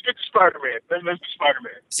 Let's get to Spider-Man. Let's get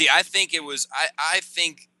Spider-Man. See, I think it was. I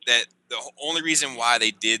think that the only reason why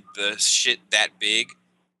they did the shit that big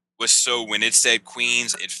was so when it said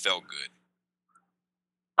Queens, it felt good.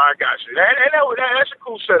 I got you. That's a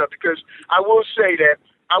cool setup because I will say that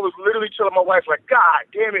I was literally telling my wife, like, God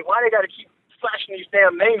damn it, why they got to keep flashing these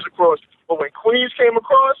damn names across? But when Queens came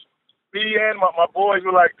across, me and my boys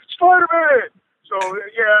were like, Spider-Man! So,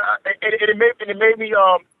 yeah, it made me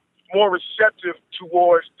more receptive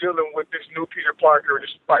towards dealing with this new Peter Parker and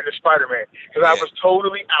the Spider-Man because I was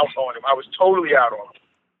totally out on him. I was totally out on him.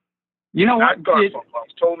 You know what? I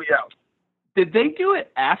was totally out. Did they do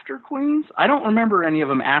it after Queens? I don't remember any of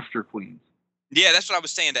them after Queens. Yeah, that's what I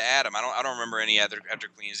was saying to Adam. I don't remember any after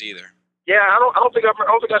Queens either. Yeah, I don't think I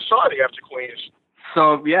saw any after Queens.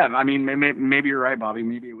 So yeah, I mean, maybe you're right, Bobby.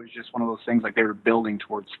 Maybe it was just one of those things like they were building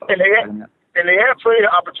towards stuff. And they had plenty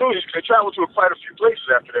of opportunities because they traveled to quite a few places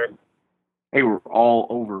after that. They were all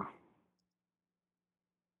over.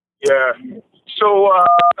 Yeah. So,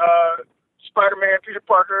 Spider-Man, Peter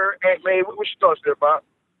Parker, Aunt May. What's your thoughts there, Bob?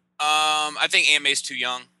 I think Aunt May's too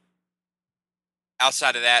young.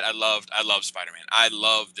 Outside of that, I love Spider-Man. I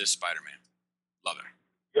love this Spider-Man. Love him.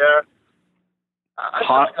 Yeah.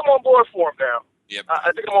 I think I'm on board for him now. Yep.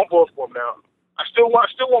 I think I'm on board for him now. I still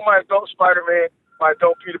want my adult Spider-Man, my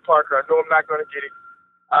adult Peter Parker. I know I'm not going to get it.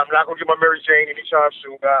 I'm not going to get my Mary Jane anytime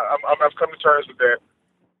soon. I've come to terms with that.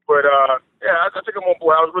 But, yeah, I think I'm on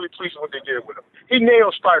board. I was really pleased with what they did with him. He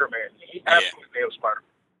nailed Spider-Man. He absolutely nailed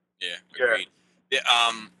Spider-Man. Yeah, agreed. Yeah.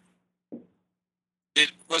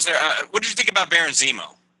 What did you think about Baron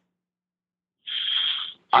Zemo?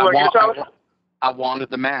 I wanted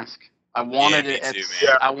the mask. I wanted it.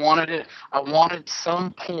 I wanted it. I wanted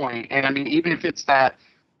some point, and I mean, even if it's that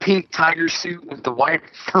pink tiger suit with the white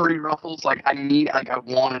furry ruffles, like I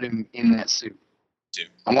wanted him in that suit. Too.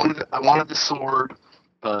 I wanted the sword,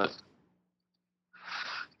 but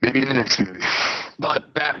maybe in the next movie.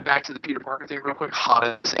 But back to the Peter Parker thing real quick.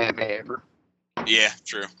 Hottest anime ever. Yeah,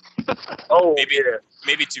 true.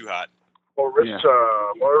 Maybe too hot. Marissa.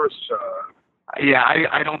 Yeah,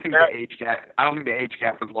 I don't think the age gap. I don't think the age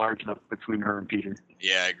gap was large enough between her and Peter.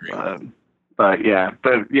 Yeah, I agree. But yeah,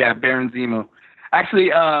 Baron Zemo.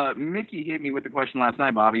 Actually, Mickey hit me with the question last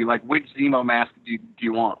night, Bobby. Like, which Zemo mask do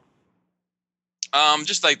you want?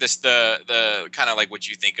 Just like this, the kind of like what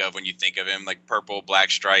you think of when you think of him, like purple, black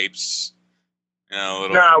stripes.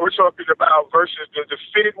 Nah, we're talking about versus the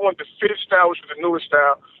fitted one, the fitted style, which was the newest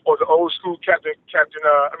style, or the old school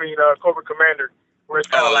Cobra Commander, where it's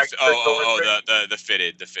kind of like the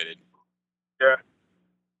fitted. Yeah,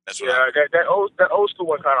 that's what. Yeah, that old school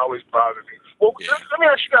one kind of always bothered me. Well, let me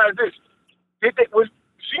ask you guys this: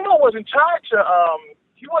 Zemo wasn't tied to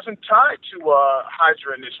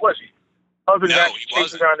Hydra in this, was he? Other than that, he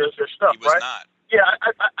wasn't. Down their stuff, he was right? not. Yeah,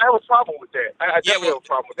 I have a problem with that. I definitely have a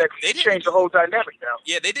problem with that. They changed the whole dynamic now.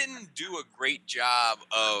 Yeah, they didn't do a great job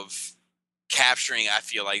of capturing, I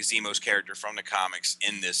feel like, Zemo's character from the comics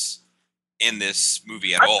in this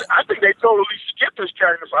movie at all. I think they totally skipped his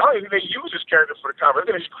character. I don't even think they used his character for the comics. I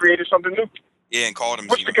think they just created something new. Yeah, and called him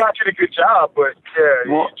Which Zemo. the guy did a good job, but he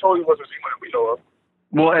totally wasn't Zemo that we know of.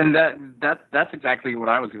 Well, and that's exactly what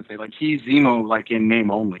I was going to say. Like, he's Zemo, like, in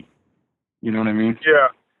name only. You know what I mean? Yeah.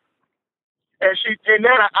 And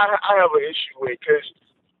that I have an issue with because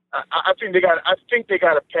I think they got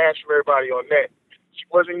a pass from everybody on that. She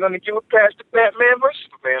wasn't going to give a pass to Batman versus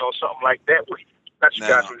Superman or something like that. That's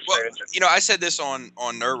what saying. I said this on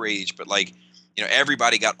Nerd Rage, but like,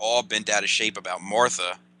 everybody got all bent out of shape about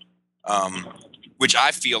Martha, which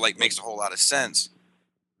I feel like makes a whole lot of sense.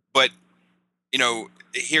 But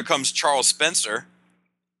here comes Charles Spencer,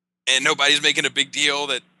 and nobody's making a big deal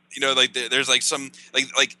that there's like some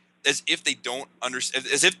like. As if they don't understand,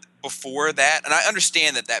 as if before that, and I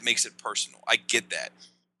understand that makes it personal. I get that.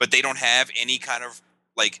 But they don't have any kind of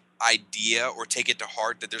like idea or take it to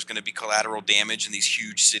heart that there's going to be collateral damage in these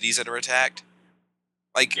huge cities that are attacked.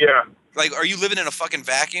 Like, Like, are you living in a fucking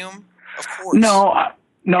vacuum? Of course.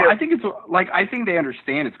 No, I think it's like I think they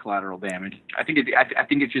understand it's collateral damage. I think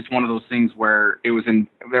it's just one of those things where there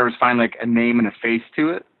was finally like a name and a face to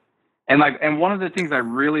it, and one of the things I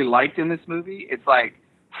really liked in this movie, it's like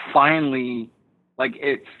finally, like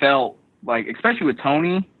it felt like, especially with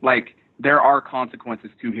Tony, like there are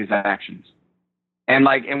consequences to his actions, and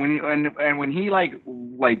when he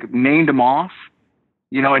like named him off,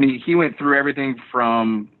 you know, and he went through everything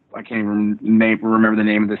from, I can't even remember the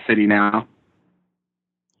name of the city now.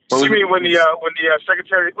 You mean when the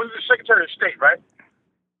secretary, was the Secretary of State, right?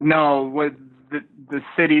 No, was the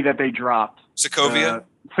city that they dropped. Sokovia?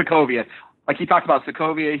 Sokovia. Like, he talks about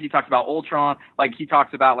Sokovia, he talks about Ultron, like, he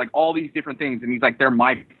talks about, like, all these different things, and he's like, they're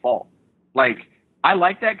my fault. Like, I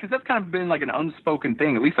like that, because that's kind of been, like, an unspoken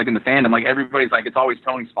thing, at least, like, in the fandom. Like, everybody's like, it's always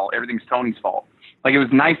Tony's fault. Everything's Tony's fault. Like, it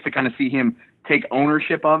was nice to kind of see him take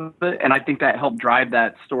ownership of it, and I think that helped drive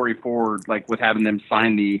that story forward, like, with having them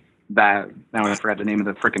sign now I forgot the name of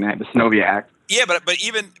the freaking act, the Sokovia Act. Yeah, but then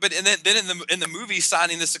in the movie,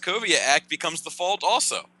 signing the Sokovia Act becomes the fault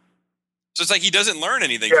also. So it's like he doesn't learn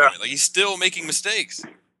anything from it. Like, he's still making mistakes.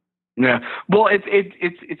 Yeah. Well,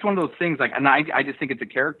 it's one of those things, like, and I just think it's a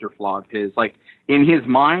character flaw of his. Like, in his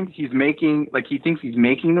mind, he's making, like, he thinks he's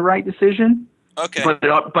making the right decision. Okay. But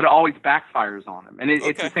it always backfires on him, and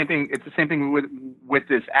it's the same thing. It's the same thing with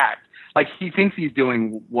this act. Like, he thinks he's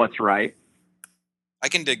doing what's right. I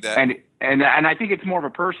can dig that. And I think it's more of a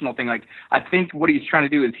personal thing. Like, I think what he's trying to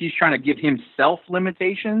do is he's trying to give himself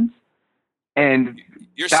limitations. And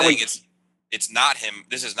you're saying it's not him.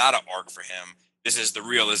 This is not an arc for him. This is the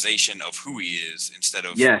realization of who he is instead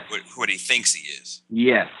of what he thinks he is.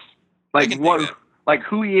 Yes. Like like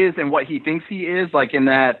who he is and what he thinks he is, like in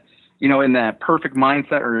that, you know, in that perfect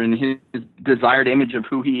mindset or in his desired image of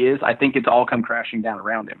who he is. I think it's all come crashing down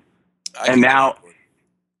around him.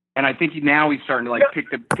 And I think now he's starting to, like,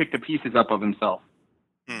 pick the pieces up of himself.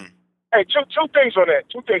 Hey, two things on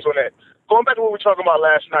that. Going back to what we were talking about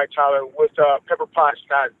last night, Tyler, with Pepper Potts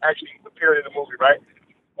not actually appearing in the movie, right?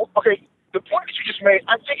 Okay, the point that you just made,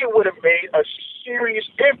 I think it would have made a serious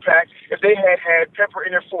impact if they had Pepper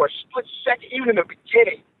in there for a split second, even in the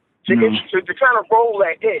beginning, to kind of roll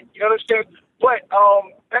that in. You understand? But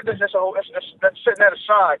that's setting that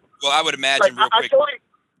aside. Well, I would imagine, like, real quick.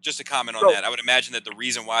 Just to comment on that, I would imagine that the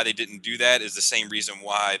reason why they didn't do that is the same reason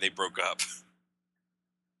why they broke up.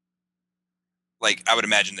 Like, I would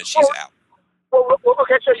imagine that she's out. Well,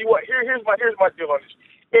 okay, I tell you what. Here's my deal on this.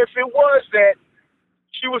 If it was that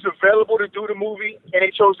she was available to do the movie and they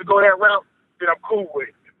chose to go that route, then I'm cool with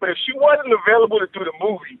it. But if she wasn't available to do the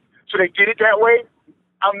movie, so they did it that way,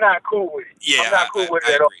 I'm not cool with it. Yeah, I'm not cool with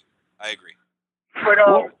it at all. I agree. But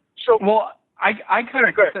I kind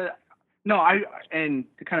of said. No, and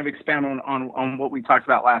to kind of expand on what we talked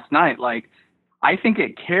about last night, like, I think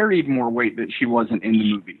it carried more weight that she wasn't in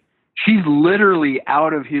the movie. She's literally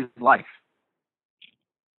out of his life.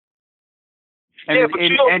 But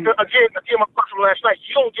you don't, again, my point from last night,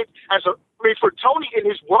 you don't get, for Tony in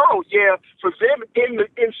his world, for them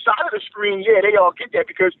inside of the screen, they all get that,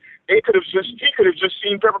 because he could have just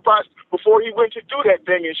seen Pepper Potts before he went to do that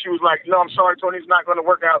thing, and she was like, no, I'm sorry, Tony, it's not going to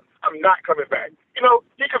work out. I'm not coming back. You know,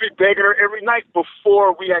 he could be begging her every night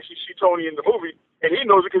before we actually see Tony in the movie, and he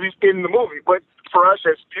knows it because he's in the movie. But for us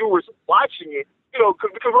as viewers watching it, you know,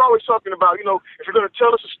 because we're always talking about, you know, if you're going to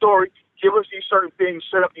tell us a story, give us these certain things,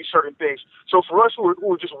 set up these certain things. So for us who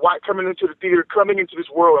are just coming into the theater, coming into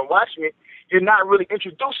this world and watching it, you're not really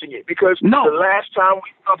introducing it, because the last time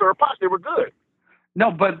we saw Pepper Potts, they were good.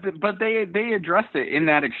 No, but they addressed it in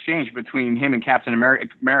that exchange between him and Captain America.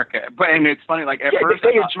 And it's funny, like, at first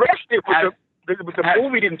they addressed it, but the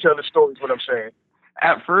movie didn't tell the story. Is what I'm saying.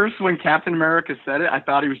 At first, when Captain America said it, I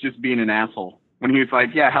thought he was just being an asshole. When he was like,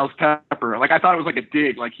 "Yeah, how's Pepper?" Like, I thought it was like a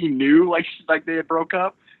dig. Like, he knew, like they had broke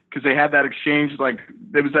up, because they had that exchange. Like,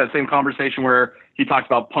 there was that same conversation where he talked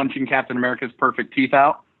about punching Captain America's perfect teeth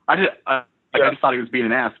out. I just thought he was being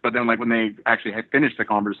an ass. But then, like, when they actually had finished the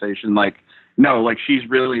conversation, like, no, like, she's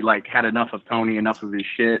really, like, had enough of Tony, enough of his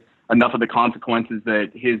shit, enough of the consequences that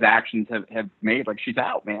his actions have made. Like, she's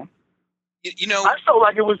out, man. You know, I felt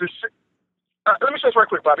like it was let me say this right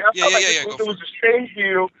quick, Bobby. I felt like it was the same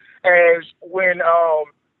deal as when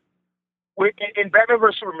in Batman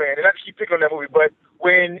vs Superman, and I keep picking on that movie, but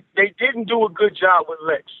when they didn't do a good job with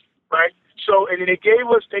Lex, right? So, and then they gave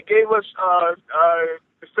us the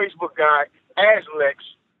Facebook guy as Lex,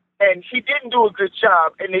 and he didn't do a good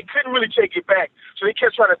job, and they couldn't really take it back. So they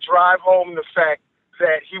kept trying to drive home the fact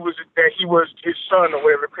that he was his son, or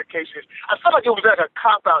whatever the case is. I felt like it was like a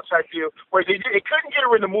cop-out type deal where they couldn't get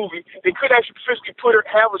her in the movie. They couldn't actually physically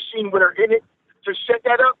have a scene with her in it to set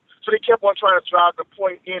that up. So they kept on trying to drive the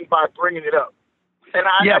point in by bringing it up. And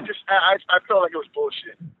I felt like it was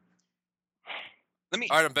bullshit. Let me.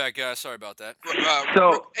 All right, I'm back, guys. Sorry about that.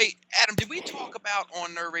 Hey, Adam, did we talk about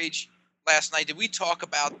on Nerd Rage last night? Did we talk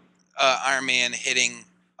about Iron Man hitting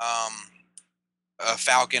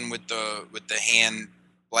Falcon with the hand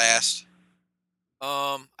blast?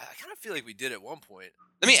 I kind of feel like we did at one point.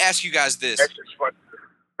 Let me ask you guys this. That's just fun.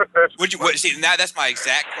 See, now that's my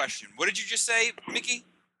exact question. What did you just say, Mickey?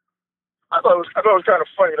 I thought it was kind of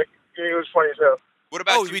funny. Like, it was funny as hell. What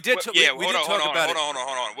about we did talk about it. Hold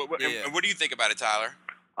on. What do you think about it, Tyler?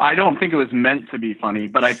 I don't think it was meant to be funny,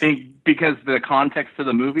 but I think because the context of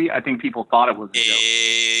the movie, I think people thought it was a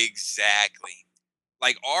joke. Exactly.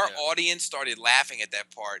 Like, our audience started laughing at that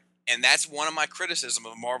part, and that's one of my criticism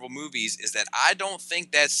of Marvel movies is that I don't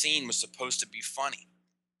think that scene was supposed to be funny.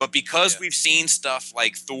 But because we've seen stuff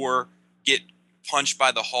like Thor get punched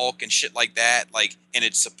by the Hulk and shit like that, like, and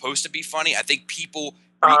it's supposed to be funny, I think people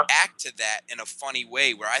react to that in a funny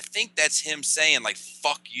way where I think that's him saying, like,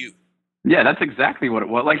 fuck you. Yeah, that's exactly what it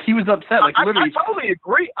was. Like, he was upset. Like, literally. I totally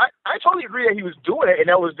agree. I totally agree that he was doing it, and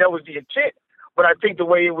that was the intent. But I think the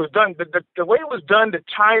way it was done, the way it was done, the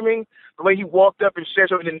timing, the way he walked up and said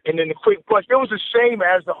something, and then the quick punch, it was the same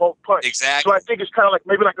as the Hulk punch. Exactly. So I think it's kind of like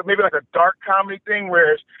maybe like a dark comedy thing,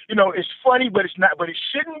 where it's, you know, it's funny, but it's not, but it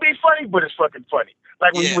shouldn't be funny, but it's fucking funny.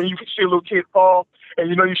 Like when you see a little kid fall, and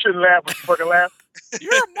you know you shouldn't laugh, but you fucking laugh.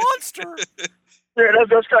 You're a monster. Yeah,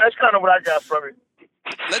 that's kind of what I got from it.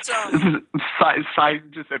 Let's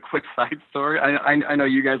just a quick side story. I know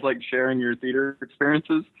you guys like sharing your theater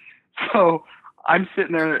experiences, so I'm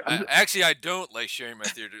sitting there. Actually, I don't like sharing my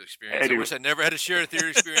theater experience. I wish I never had to share a theater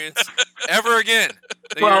experience ever again.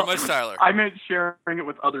 Thank you very much, Tyler. I meant sharing it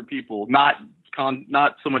with other people, not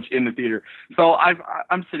so much in the theater. So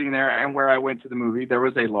I'm sitting there, and where I went to the movie, there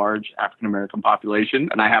was a large African American population,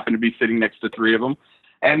 and I happened to be sitting next to 3 of them.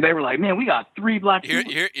 And they were like, "Man, we got 3 black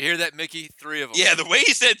people." You hear that, Mickey? 3 of them. Yeah, the way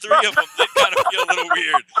he said 3 of them did kind of feel a little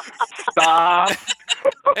weird. Stop.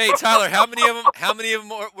 Hey, Tyler, how many of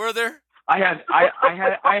them were there? I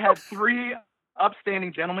had 3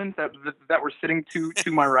 upstanding gentlemen that were sitting to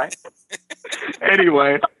my right.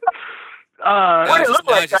 Anyway, what did it look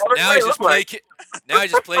like, Tyler? Now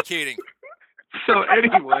he's just placating. So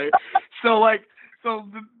anyway, So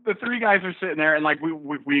the 3 guys are sitting there, and like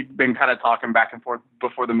we've been kind of talking back and forth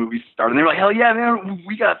before the movie started. And they were like, "Hell yeah, man!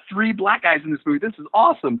 We got 3 black guys in this movie. This is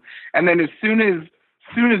awesome!" And then as soon as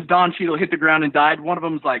Don Cheadle hit the ground and died, one of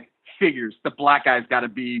them's like, "Figures, the black guy's got to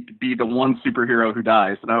be the one superhero who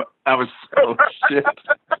dies." And I was so shit.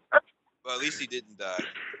 Well, at least he didn't die.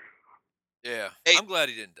 Yeah, hey, I'm glad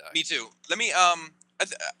he didn't die. Me too. Let me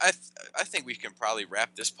I think we can probably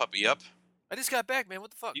wrap this puppy up. I just got back, man.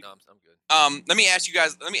 What the fuck? No, I'm good. Let me ask you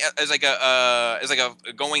guys. As like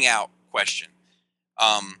a going out question.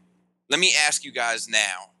 Let me ask you guys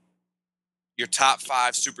now. Your top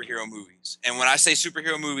 5 superhero movies, and when I say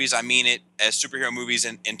superhero movies, I mean it as superhero movies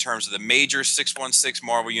in terms of the major 616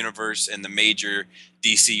 Marvel universe and the major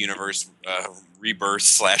DC universe,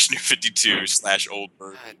 Rebirth / New 52 / Old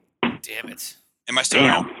Bird. God damn it! Am I still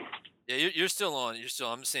on? Yeah, you're still on.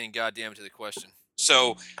 I'm saying goddamn to the question.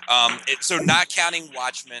 So, so not counting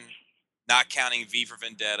Watchmen, not counting V for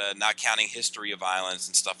Vendetta, not counting History of Violence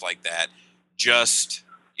and stuff like that, just,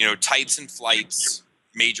 you know, Tights and Flights,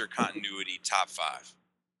 major continuity, top 5.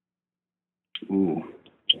 Ooh.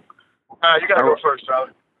 You gotta go first,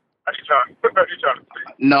 Tyler.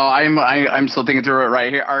 No, I'm still thinking through it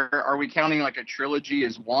right here. Are we counting like a trilogy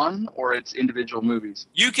as one, or it's individual movies?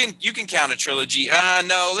 You can count a trilogy.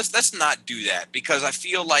 No, let's not do that, because I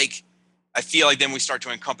feel like then we start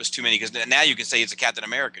to encompass too many, because now you can say it's a Captain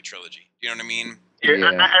America trilogy. You know what I mean? Yeah.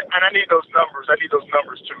 And I need those numbers. I need those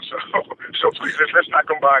numbers too. So please, let's not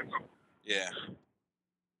combine them. Yeah.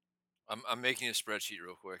 I'm making a spreadsheet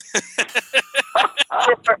real quick.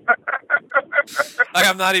 Like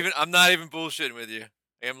I'm not even bullshitting with you.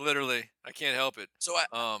 I'm literally, I can't help it. So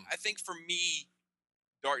I think for me,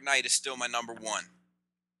 Dark Knight is still my number 1.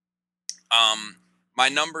 My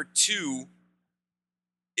number 2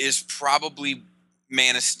 is probably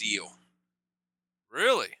Man of Steel.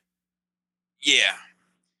 Really? Yeah.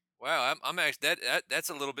 Wow, I'm actually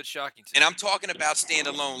that's a little bit shocking to me. And I'm talking about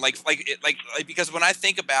standalone, like because when I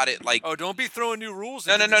think about it, like, oh, don't be throwing new rules.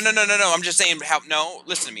 No. I'm just saying how. No,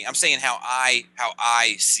 listen to me. I'm saying how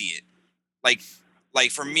I see it. Like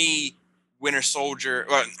for me, Winter Soldier.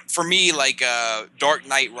 For me, like Dark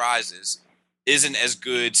Knight Rises isn't as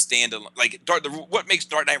good standalone. Like what makes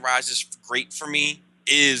Dark Knight Rises great for me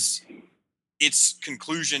is its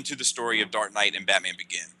conclusion to the story of Dark Knight and Batman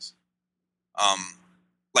Begins.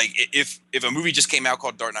 like if a movie just came out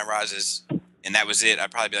called Dark Knight Rises and that was it,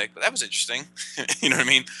 I'd probably be like, well, that was interesting. You know what I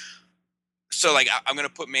mean? So like I'm gonna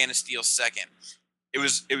put Man of Steel second.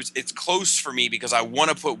 It's close for me because I want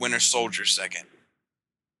to put Winter Soldier second.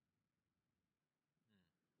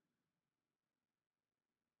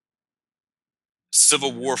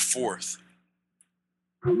 Civil War fourth.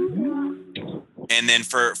 And then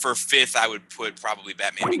for fifth, I would put probably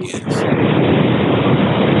Batman Begins.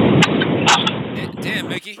 Damn,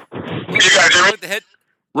 Mickey. You guys hear me? Plug the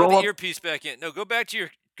Roll up. earpiece back in. No, go back to your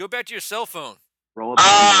cell phone. Roll up.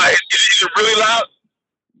 Is it really loud?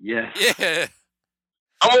 Yes. Yeah.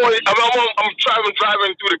 I'm driving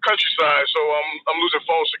through the countryside, so I'm losing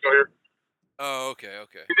phone signal here. Oh, okay.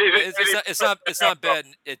 It's not bad.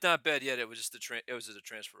 It's not bad yet. It was just it was just a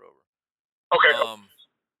transfer over. Okay.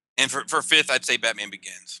 And for fifth, I'd say Batman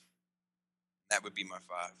Begins. That would be my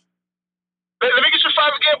five. Let me get your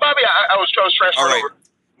five again, Bobby. I was transferring All right. over.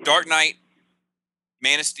 Dark Knight,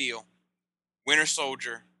 Man of Steel, Winter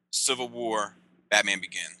Soldier, Civil War, Batman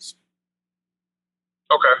Begins.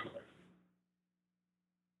 Okay.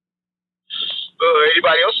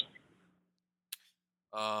 Anybody else?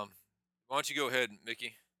 Why don't you go ahead,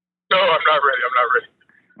 Mickey? No, I'm not ready.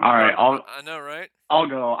 All right. I know, right? I'll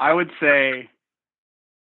go. I would say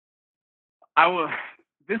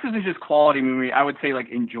this isn't just quality movie. I would say like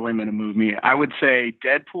enjoyment of movie. I would say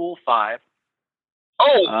Deadpool 5.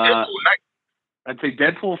 Oh, Deadpool, nice. I'd say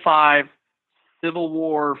Deadpool 5, Civil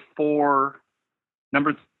War 4,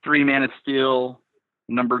 number 3 Man of Steel,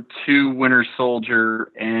 number 2 Winter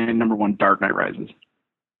Soldier, and number 1 Dark Knight Rises.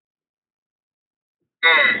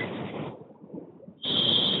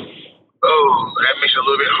 Oh, that makes it a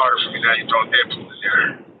little bit harder for me now. You throwing Deadpool in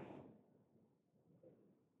there.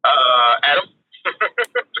 Adam.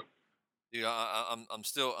 Dude, I'm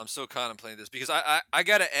still contemplating this because I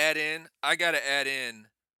gotta add in.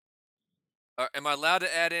 Am I allowed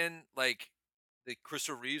to add in like the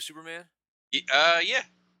Christopher Reeve Superman? Yeah.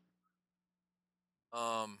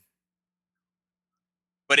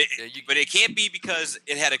 But it can't be because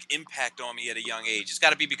it had an impact on me at a young age. It's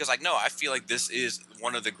got to be because like no, I feel like this is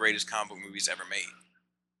one of the greatest comic book movies ever made.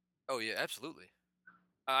 Oh yeah, absolutely.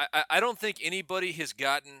 I don't think anybody has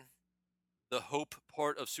gotten the hope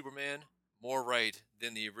part of Superman more right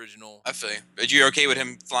than the original. I feel you. But you're okay with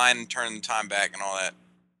him flying and turning the time back and all that?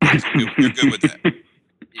 You're good with that.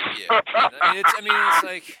 Yeah. I mean, it's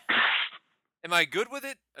like, am I good with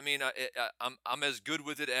it? I mean, I'm as good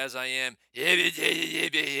with it as I am. So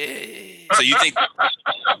you think?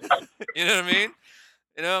 You know what I mean?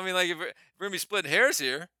 Like if we're gonna be splitting hairs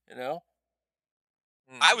here,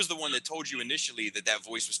 I was the one that told you initially that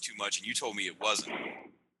voice was too much, and you told me it wasn't.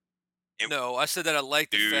 No, I said that I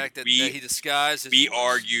liked the fact that he disguised his We voice.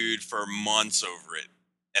 argued for months over it.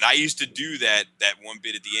 And I used to do that one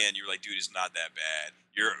bit at the end. You were like, dude, it's not that bad.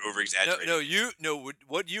 You're over-exaggerating.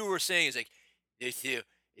 What you were saying is like, it's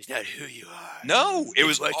not who you are. No, it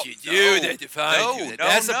was what you do that defines you.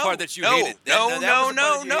 That's the part that you hated. No,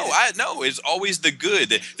 it's always the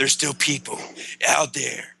good. There's still people out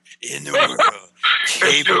there in the world.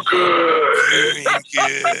 Still good.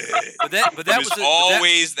 But that was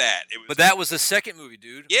always that. But that was the second movie,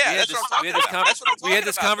 dude. Yeah, that's what I'm talking about. We had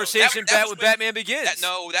this conversation with Batman Begins.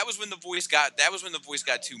 That was when the voice got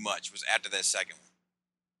too much. Was after that second one.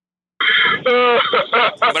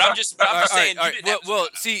 But I'm just saying. All right. Well,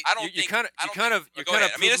 see, I don't you're think. kind of.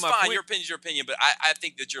 I mean, it's fine. Your opinion's your opinion, but I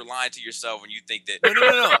think that you're lying to yourself when you think that.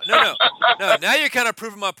 No. Now you're kind of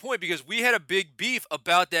proving my point because we had a big beef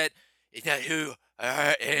about that. It's not who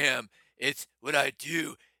I am. It's what I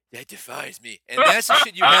do that defines me. And that's the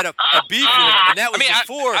shit you had a beef with. And that was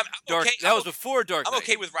before Dark. That was before Dark Knight. I'm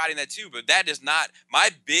okay with writing that too, but that is not my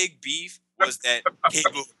big beef. Was that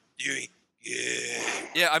cable doing?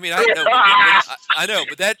 Yeah, I mean, I know,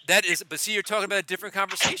 but that is. But see, you're talking about a different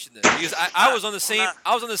conversation then, because I was on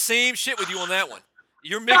the same shit with you on that one.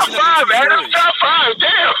 You're mixing up the two stories. Top five,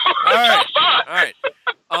 damn. All right.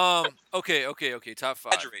 Okay. Top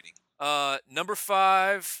 5. Number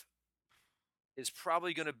 5 is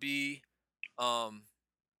probably gonna be, damn,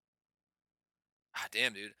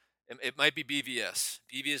 dude. It might be BVS.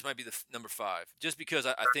 BVS might be the number 5, just because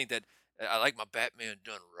I think that I like my Batman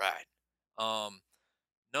done right.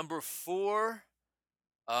 Number 4,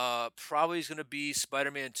 probably is gonna be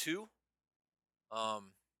Spider-Man 2.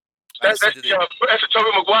 That's the Tobey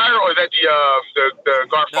Maguire, or is that the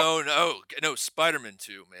Garfield? No, Spider-Man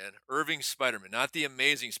 2, man. Irving Spider-Man, not the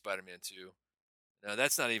Amazing Spider-Man 2. No,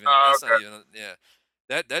 that's not even. Not even. Yeah,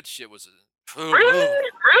 that shit was. Really,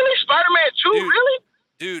 Spider-Man 2, really?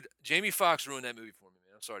 Dude, Jamie Foxx ruined that movie for me,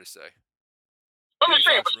 man. I'm sorry to say. I'm just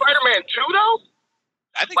saying, but Spider-Man 2 though.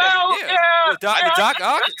 I think Well, yeah. With Doc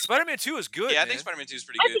Ock, Spider-Man 2 is good. I man. think Spider-Man 2 is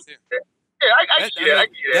pretty good too. Yeah, I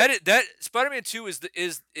get that Spider-Man 2 is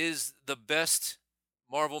the best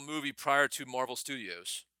Marvel movie prior to Marvel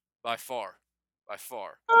Studios by far. I get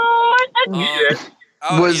that.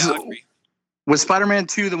 Oh Was- yeah, I agree. Was Spider-Man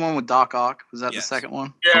 2 the one with Doc Ock? Was that the Yes. second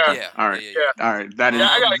one? Yeah. Okay. All right. Yeah. All right. That is Yeah,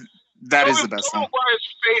 I gotta- that is the best one.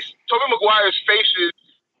 Tobey Maguire's faces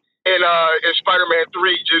in Spider-Man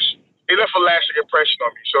 3 just it left a lasting impression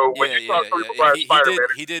on me. So when you talk Tobey Maguire's Spider-Man,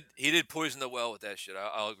 he did poison the well with that shit.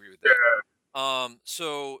 I'll agree with that.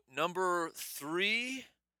 So number 3,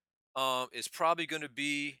 is probably going to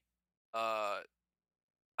be,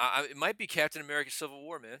 it might be Captain America: Civil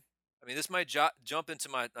War, man. I mean, this might jump into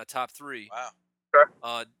my top 3.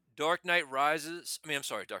 Wow. Dark Knight Rises. I mean, I'm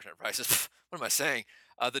sorry, Dark Knight Rises. What am I saying?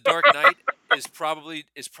 The Dark Knight is probably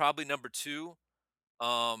number 2.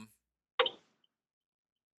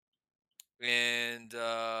 And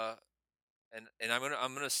I'm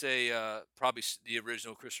gonna say probably the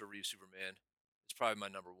original Christopher Reeve Superman. It's probably my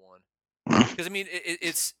number 1. Because I mean,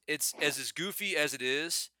 it's as goofy as it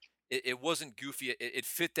is. It wasn't goofy. It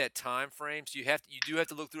fit that time frame. So you do have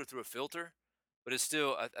to look through it through a filter, but it's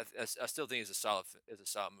still I still think it's a solid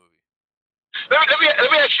movie. let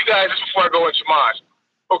me ask you guys this before I go into mine.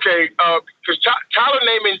 Okay, because Tyler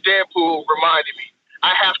naming Deadpool reminded me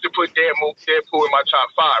I have to put Deadpool in my top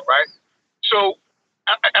 5, right? So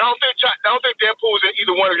I don't think Deadpool is in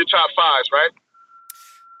either one of your top 5s, right?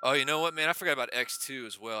 Oh, you know what, man? I forgot about X2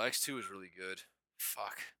 as well. X2 is really good.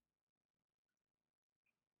 Fuck.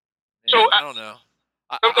 Man, So I don't know.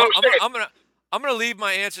 I'm gonna leave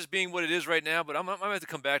my answers being what it is right now, but I'm gonna have to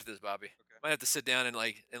come back to this, Bobby. Okay. Might have to sit down and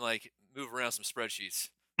move around some spreadsheets.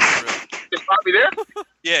 Is Bobby there?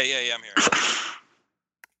 Yeah, I'm here.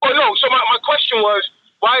 Oh no. So my question was,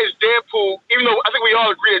 why is Deadpool? Even though I think we all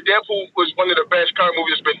agree that Deadpool was one of the best comic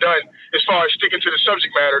movies that's been done as far as sticking to the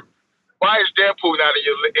subject matter, why is Deadpool not in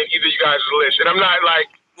either of you guys' list? And I'm not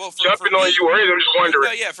jumping on you or anything. I'm just wondering.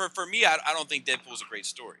 No, yeah. For me, I don't think Deadpool's a great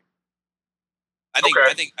story. I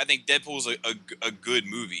think Deadpool's a good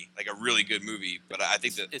movie, like a really good movie. But I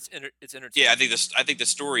think that it's entertaining. Yeah, I think the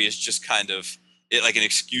story is just kind of like an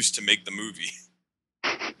excuse to make the movie.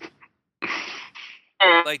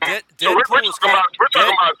 Like So Deadpool we're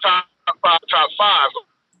talking about top 5.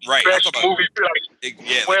 Right. Best movie,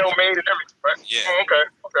 well made and everything, right? Yeah. Okay.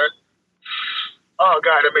 Oh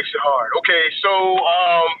God, that makes it hard. Okay, so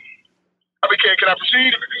I mean, can I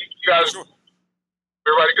proceed? You guys, Sure.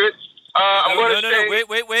 everybody good? I'm going to say. No.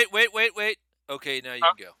 Wait. Okay, now you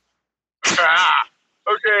can go.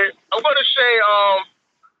 Okay, I'm going to say.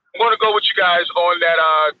 I'm going to go with you guys on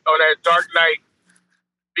that Dark Knight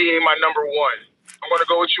being my number 1. I'm going to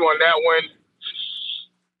go with you on that one.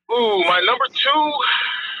 Ooh, my number 2.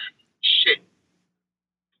 Shit.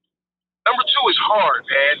 Number 2 is hard,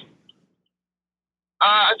 man.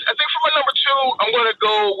 I think for my number 2, I'm going to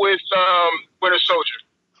go with Winter Soldier.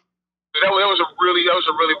 That was a really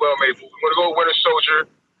well made movie. I'm going to go with Winter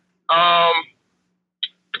Soldier.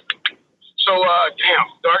 Damn,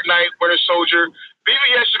 Dark Knight, Winter Soldier.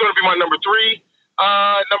 BVS is going to be my number 3.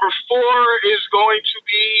 Number 4 is going to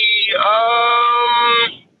be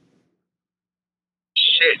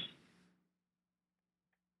shit.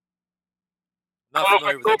 I'm not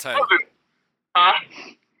familiar with that title.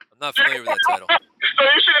 I'm not familiar with that title. So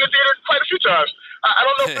you've seen it in the theater quite a few times. I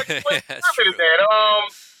don't know if I can put it in that.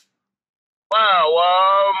 Wow.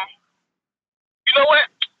 You know what?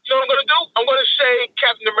 You know what I'm gonna do? I'm gonna say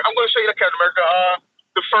Captain America.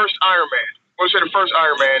 The first Iron Man. I'm gonna say the first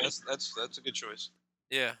Iron Man. That's a good choice.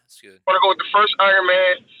 Yeah, that's good. I'm gonna go with the first Iron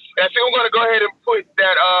Man, and I think I'm gonna go ahead and put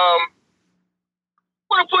that.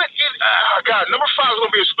 God, number 5 is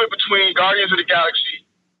gonna be a split between Guardians of the Galaxy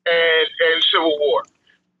and Civil War.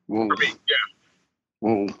 Whoa. For me, yeah.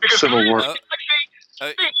 Whoa. Because Civil War.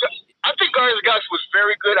 I think Guardians of the Galaxy was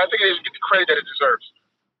very good. I think it doesn't get the credit that it deserves.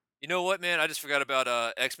 You know what, man? I just forgot about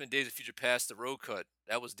X-Men: Days of Future Past, the road cut.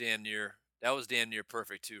 That was damn near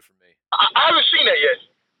perfect too for me. I haven't seen that yet.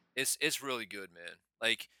 It's really good, man.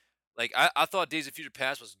 Like I thought Days of Future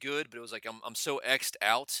Past was good, but it was like I'm so X'd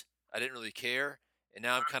out, I didn't really care, and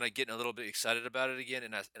now I'm kind of getting a little bit excited about it again.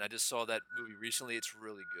 And I just saw that movie recently. It's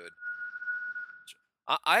really good.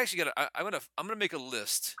 I actually I'm gonna make a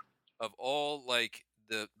list of all like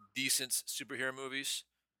the decent superhero movies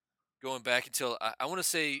going back until I want to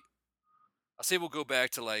say I'll say we'll go back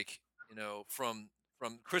to from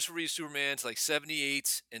Christopher Reeve Superman to like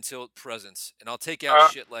 78 until present, and I'll take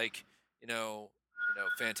out shit like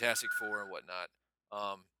Fantastic Four and whatnot,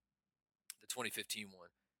 the 2015 one.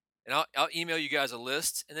 and I'll email you guys a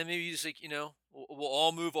list, and then maybe you just like we'll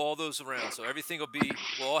all move all those around, so everything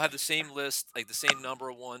we'll all have the same list, like the same number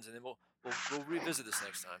of ones, and then we'll revisit this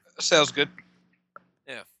next time. Sounds good.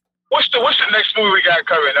 Yeah. What's the next movie we got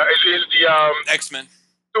coming? Is the X-Men.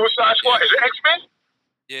 Suicide Squad? Yeah. Is it X-Men?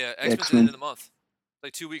 Yeah, X-Men's at the end of the month,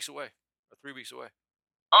 like 2 weeks away or 3 weeks away.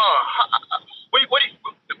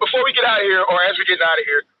 Before we get out of here, or as we get out of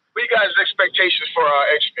here, what are you guys' expectations for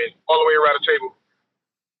X-Men all the way around the table?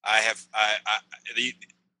 I have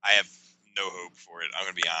no hope for it. I'm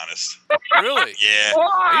gonna be honest. Really? Yeah. Why?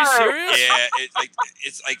 Are you serious? Yeah.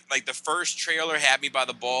 It's like the first trailer had me by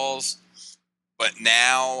the balls, but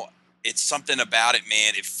now it's something about it,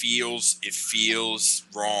 man. It feels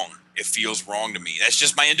wrong. It feels wrong to me. That's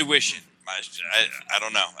just my intuition. I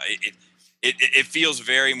don't know. It feels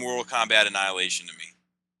very Mortal Kombat Annihilation to me.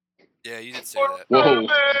 Yeah, you did say that. Whoa!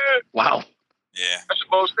 Wow. Yeah. That's a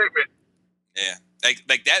bold statement. Yeah.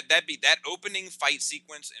 Like that opening fight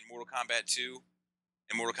sequence in Mortal Kombat 2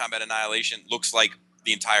 and Mortal Kombat Annihilation looks like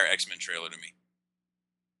the entire X-Men trailer to me.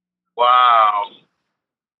 Wow.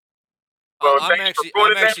 Well, I'm actually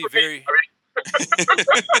very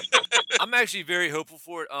I'm actually very hopeful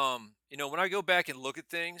for it. When I go back and look at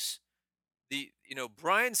things,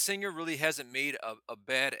 Bryan Singer really hasn't made a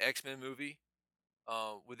bad X-Men movie,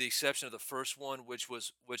 with the exception of the first one, which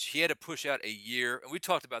he had to push out a year, and we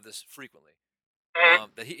talked about this frequently.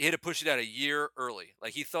 That he had to push it out a year early.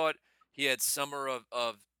 Like he thought he had summer of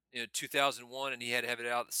 2001, and he had to have it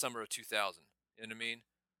out the summer of 2000. You know what I mean?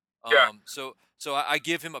 Yeah. So I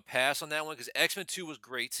give him a pass on that one because X-Men 2 was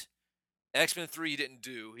great. X-Men 3 he didn't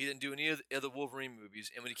do. He didn't do any of the other Wolverine movies.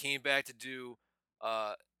 And when he came back to do,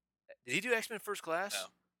 did he do X-Men First Class?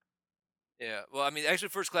 No. Yeah. Well, I mean, X-Men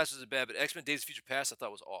First Class wasn't bad, but X-Men Days of Future Past I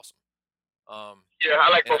thought was awesome. Yeah, I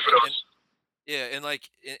like both of those.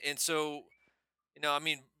 And so, I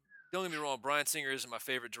mean, don't get me wrong, Bryan Singer isn't my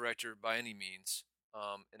favorite director by any means.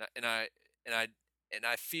 And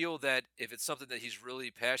I feel that if it's something that he's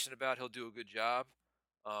really passionate about, he'll do a good job.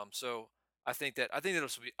 So I think it'll be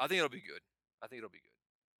good. I think it'll be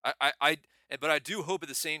good. But I do hope at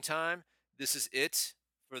the same time this is it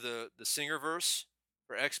for the Singerverse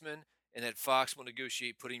for X-Men, and that Fox will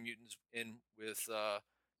negotiate putting mutants in with.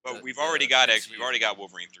 But we've already got MCU. We've already got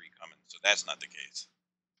Wolverine 3 coming, so that's not the case.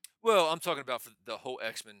 Well, I'm talking about for the whole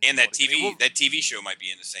X-Men. And that TV show might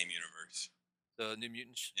be in the same universe. The New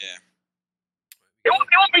Mutants. Yeah. It would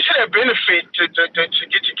be to their benefit to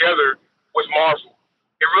get together with Marvel.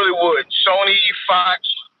 It really would. Sony, Fox,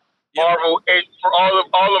 Marvel, and for all the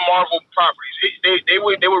Marvel properties, they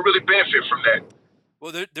would really benefit from that.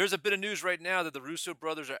 Well, there's a bit of news right now that the Russo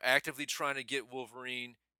brothers are actively trying to get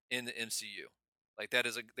Wolverine in the MCU. Like that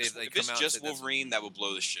is if it's just Wolverine, that will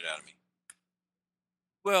blow the shit out of me.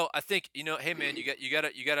 Well, I think hey man, you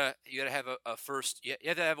gotta have a first. You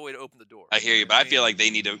have to have a way to open the door. I hear you, but I feel like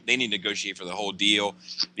they need to negotiate for the whole deal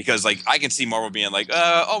because like I can see Marvel being like,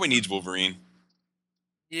 all we need is Wolverine.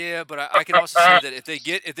 Yeah, but I can also say that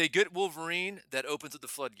if they get Wolverine, that opens up the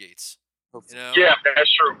floodgates. Yeah,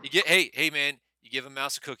 that's true. You get hey man, you give a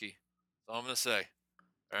mouse a cookie. That's all I'm gonna say.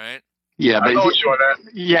 All right. Yeah, but I know you on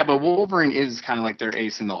that. Yeah, but Wolverine is kind of like their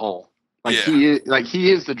ace in the hole. Like Yeah.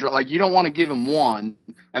 he is the like you don't want to give him one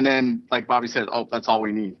and then like Bobby said, oh, that's all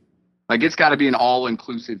we need. Like it's got to be an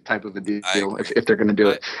all-inclusive type of a deal if they're going to do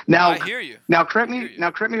it. Now I hear you. Now correct me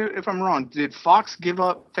if I'm wrong. Did Fox give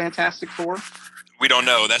up Fantastic Four? We don't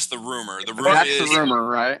know. That's the rumor. The rumor,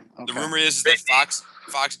 right? Okay. The rumor is that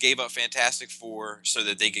Fox gave up Fantastic Four so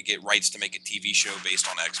that they could get rights to make a TV show based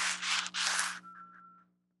on X-Men.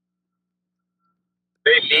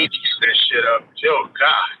 They need to get this shit up. Oh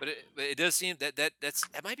God! But it does seem that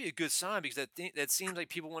might be a good sign because that seems like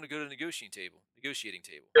people want to go to the negotiating table.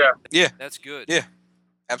 Yeah. That's good. Yeah.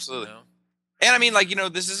 Absolutely. And I mean, like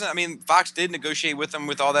this isn't. I mean, Fox did negotiate with them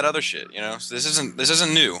with all that other shit. So this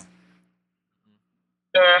isn't new.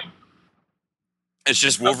 Yeah. It's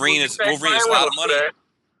just Wolverine is a lot of money.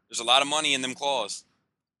 There's a lot of money in them claws.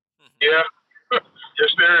 Yeah. Yes,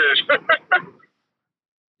 there is.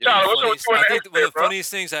 I think one of the funniest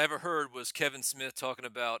things I ever heard was Kevin Smith talking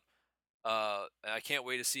about. I can't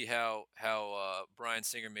wait to see how Bryan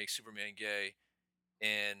Singer makes Superman gay,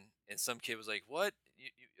 and some kid was like, "What?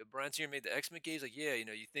 Bryan Singer made the X-Men gay?" He's like, "Yeah,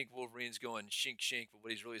 you think Wolverine's going shink shink, but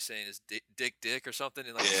what he's really saying is dick or something."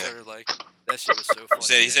 And like, he started like that shit was so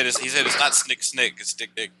funny. He said it's not snick, it's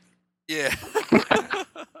dick. Yeah.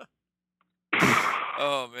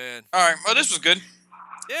 Oh man. All right. Well, this was good.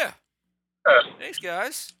 Yeah. Thanks,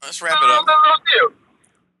 guys. Let's wrap it up.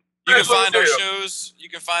 You can find our shows. You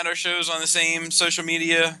can find our shows on the same social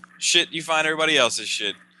media shit you find everybody else's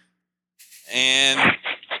shit. And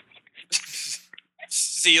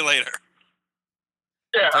See you later.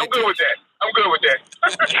 Yeah, I'm good with that. I'm good with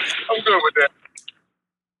that.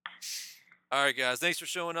 All right, guys. Thanks for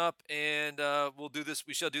showing up, and we'll do this.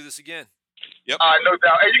 We shall do this again. Yep. No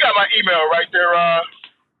doubt. Hey, you got my email right there,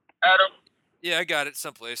 Adam. Yeah, I got it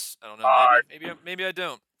someplace. I don't know. Maybe I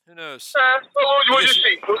don't. Who knows? We'll just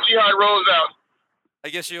see. We'll see how it rolls out. I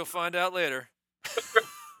guess you'll find out later. If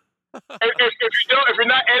you're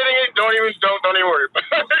not editing it, don't even worry.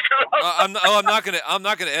 I'm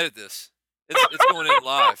not gonna edit this. It's going in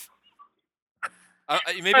live.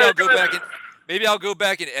 Maybe I'll go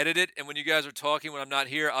back and edit it. And when you guys are talking, when I'm not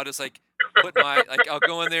here, I'll just put my I'll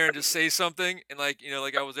go in there and just say something, and like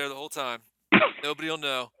I was there the whole time. Nobody will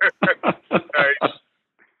know. Nice.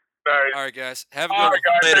 All right, guys. Have a good one. All right,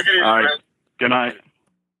 guys. Take it easy, All right. man. Good night.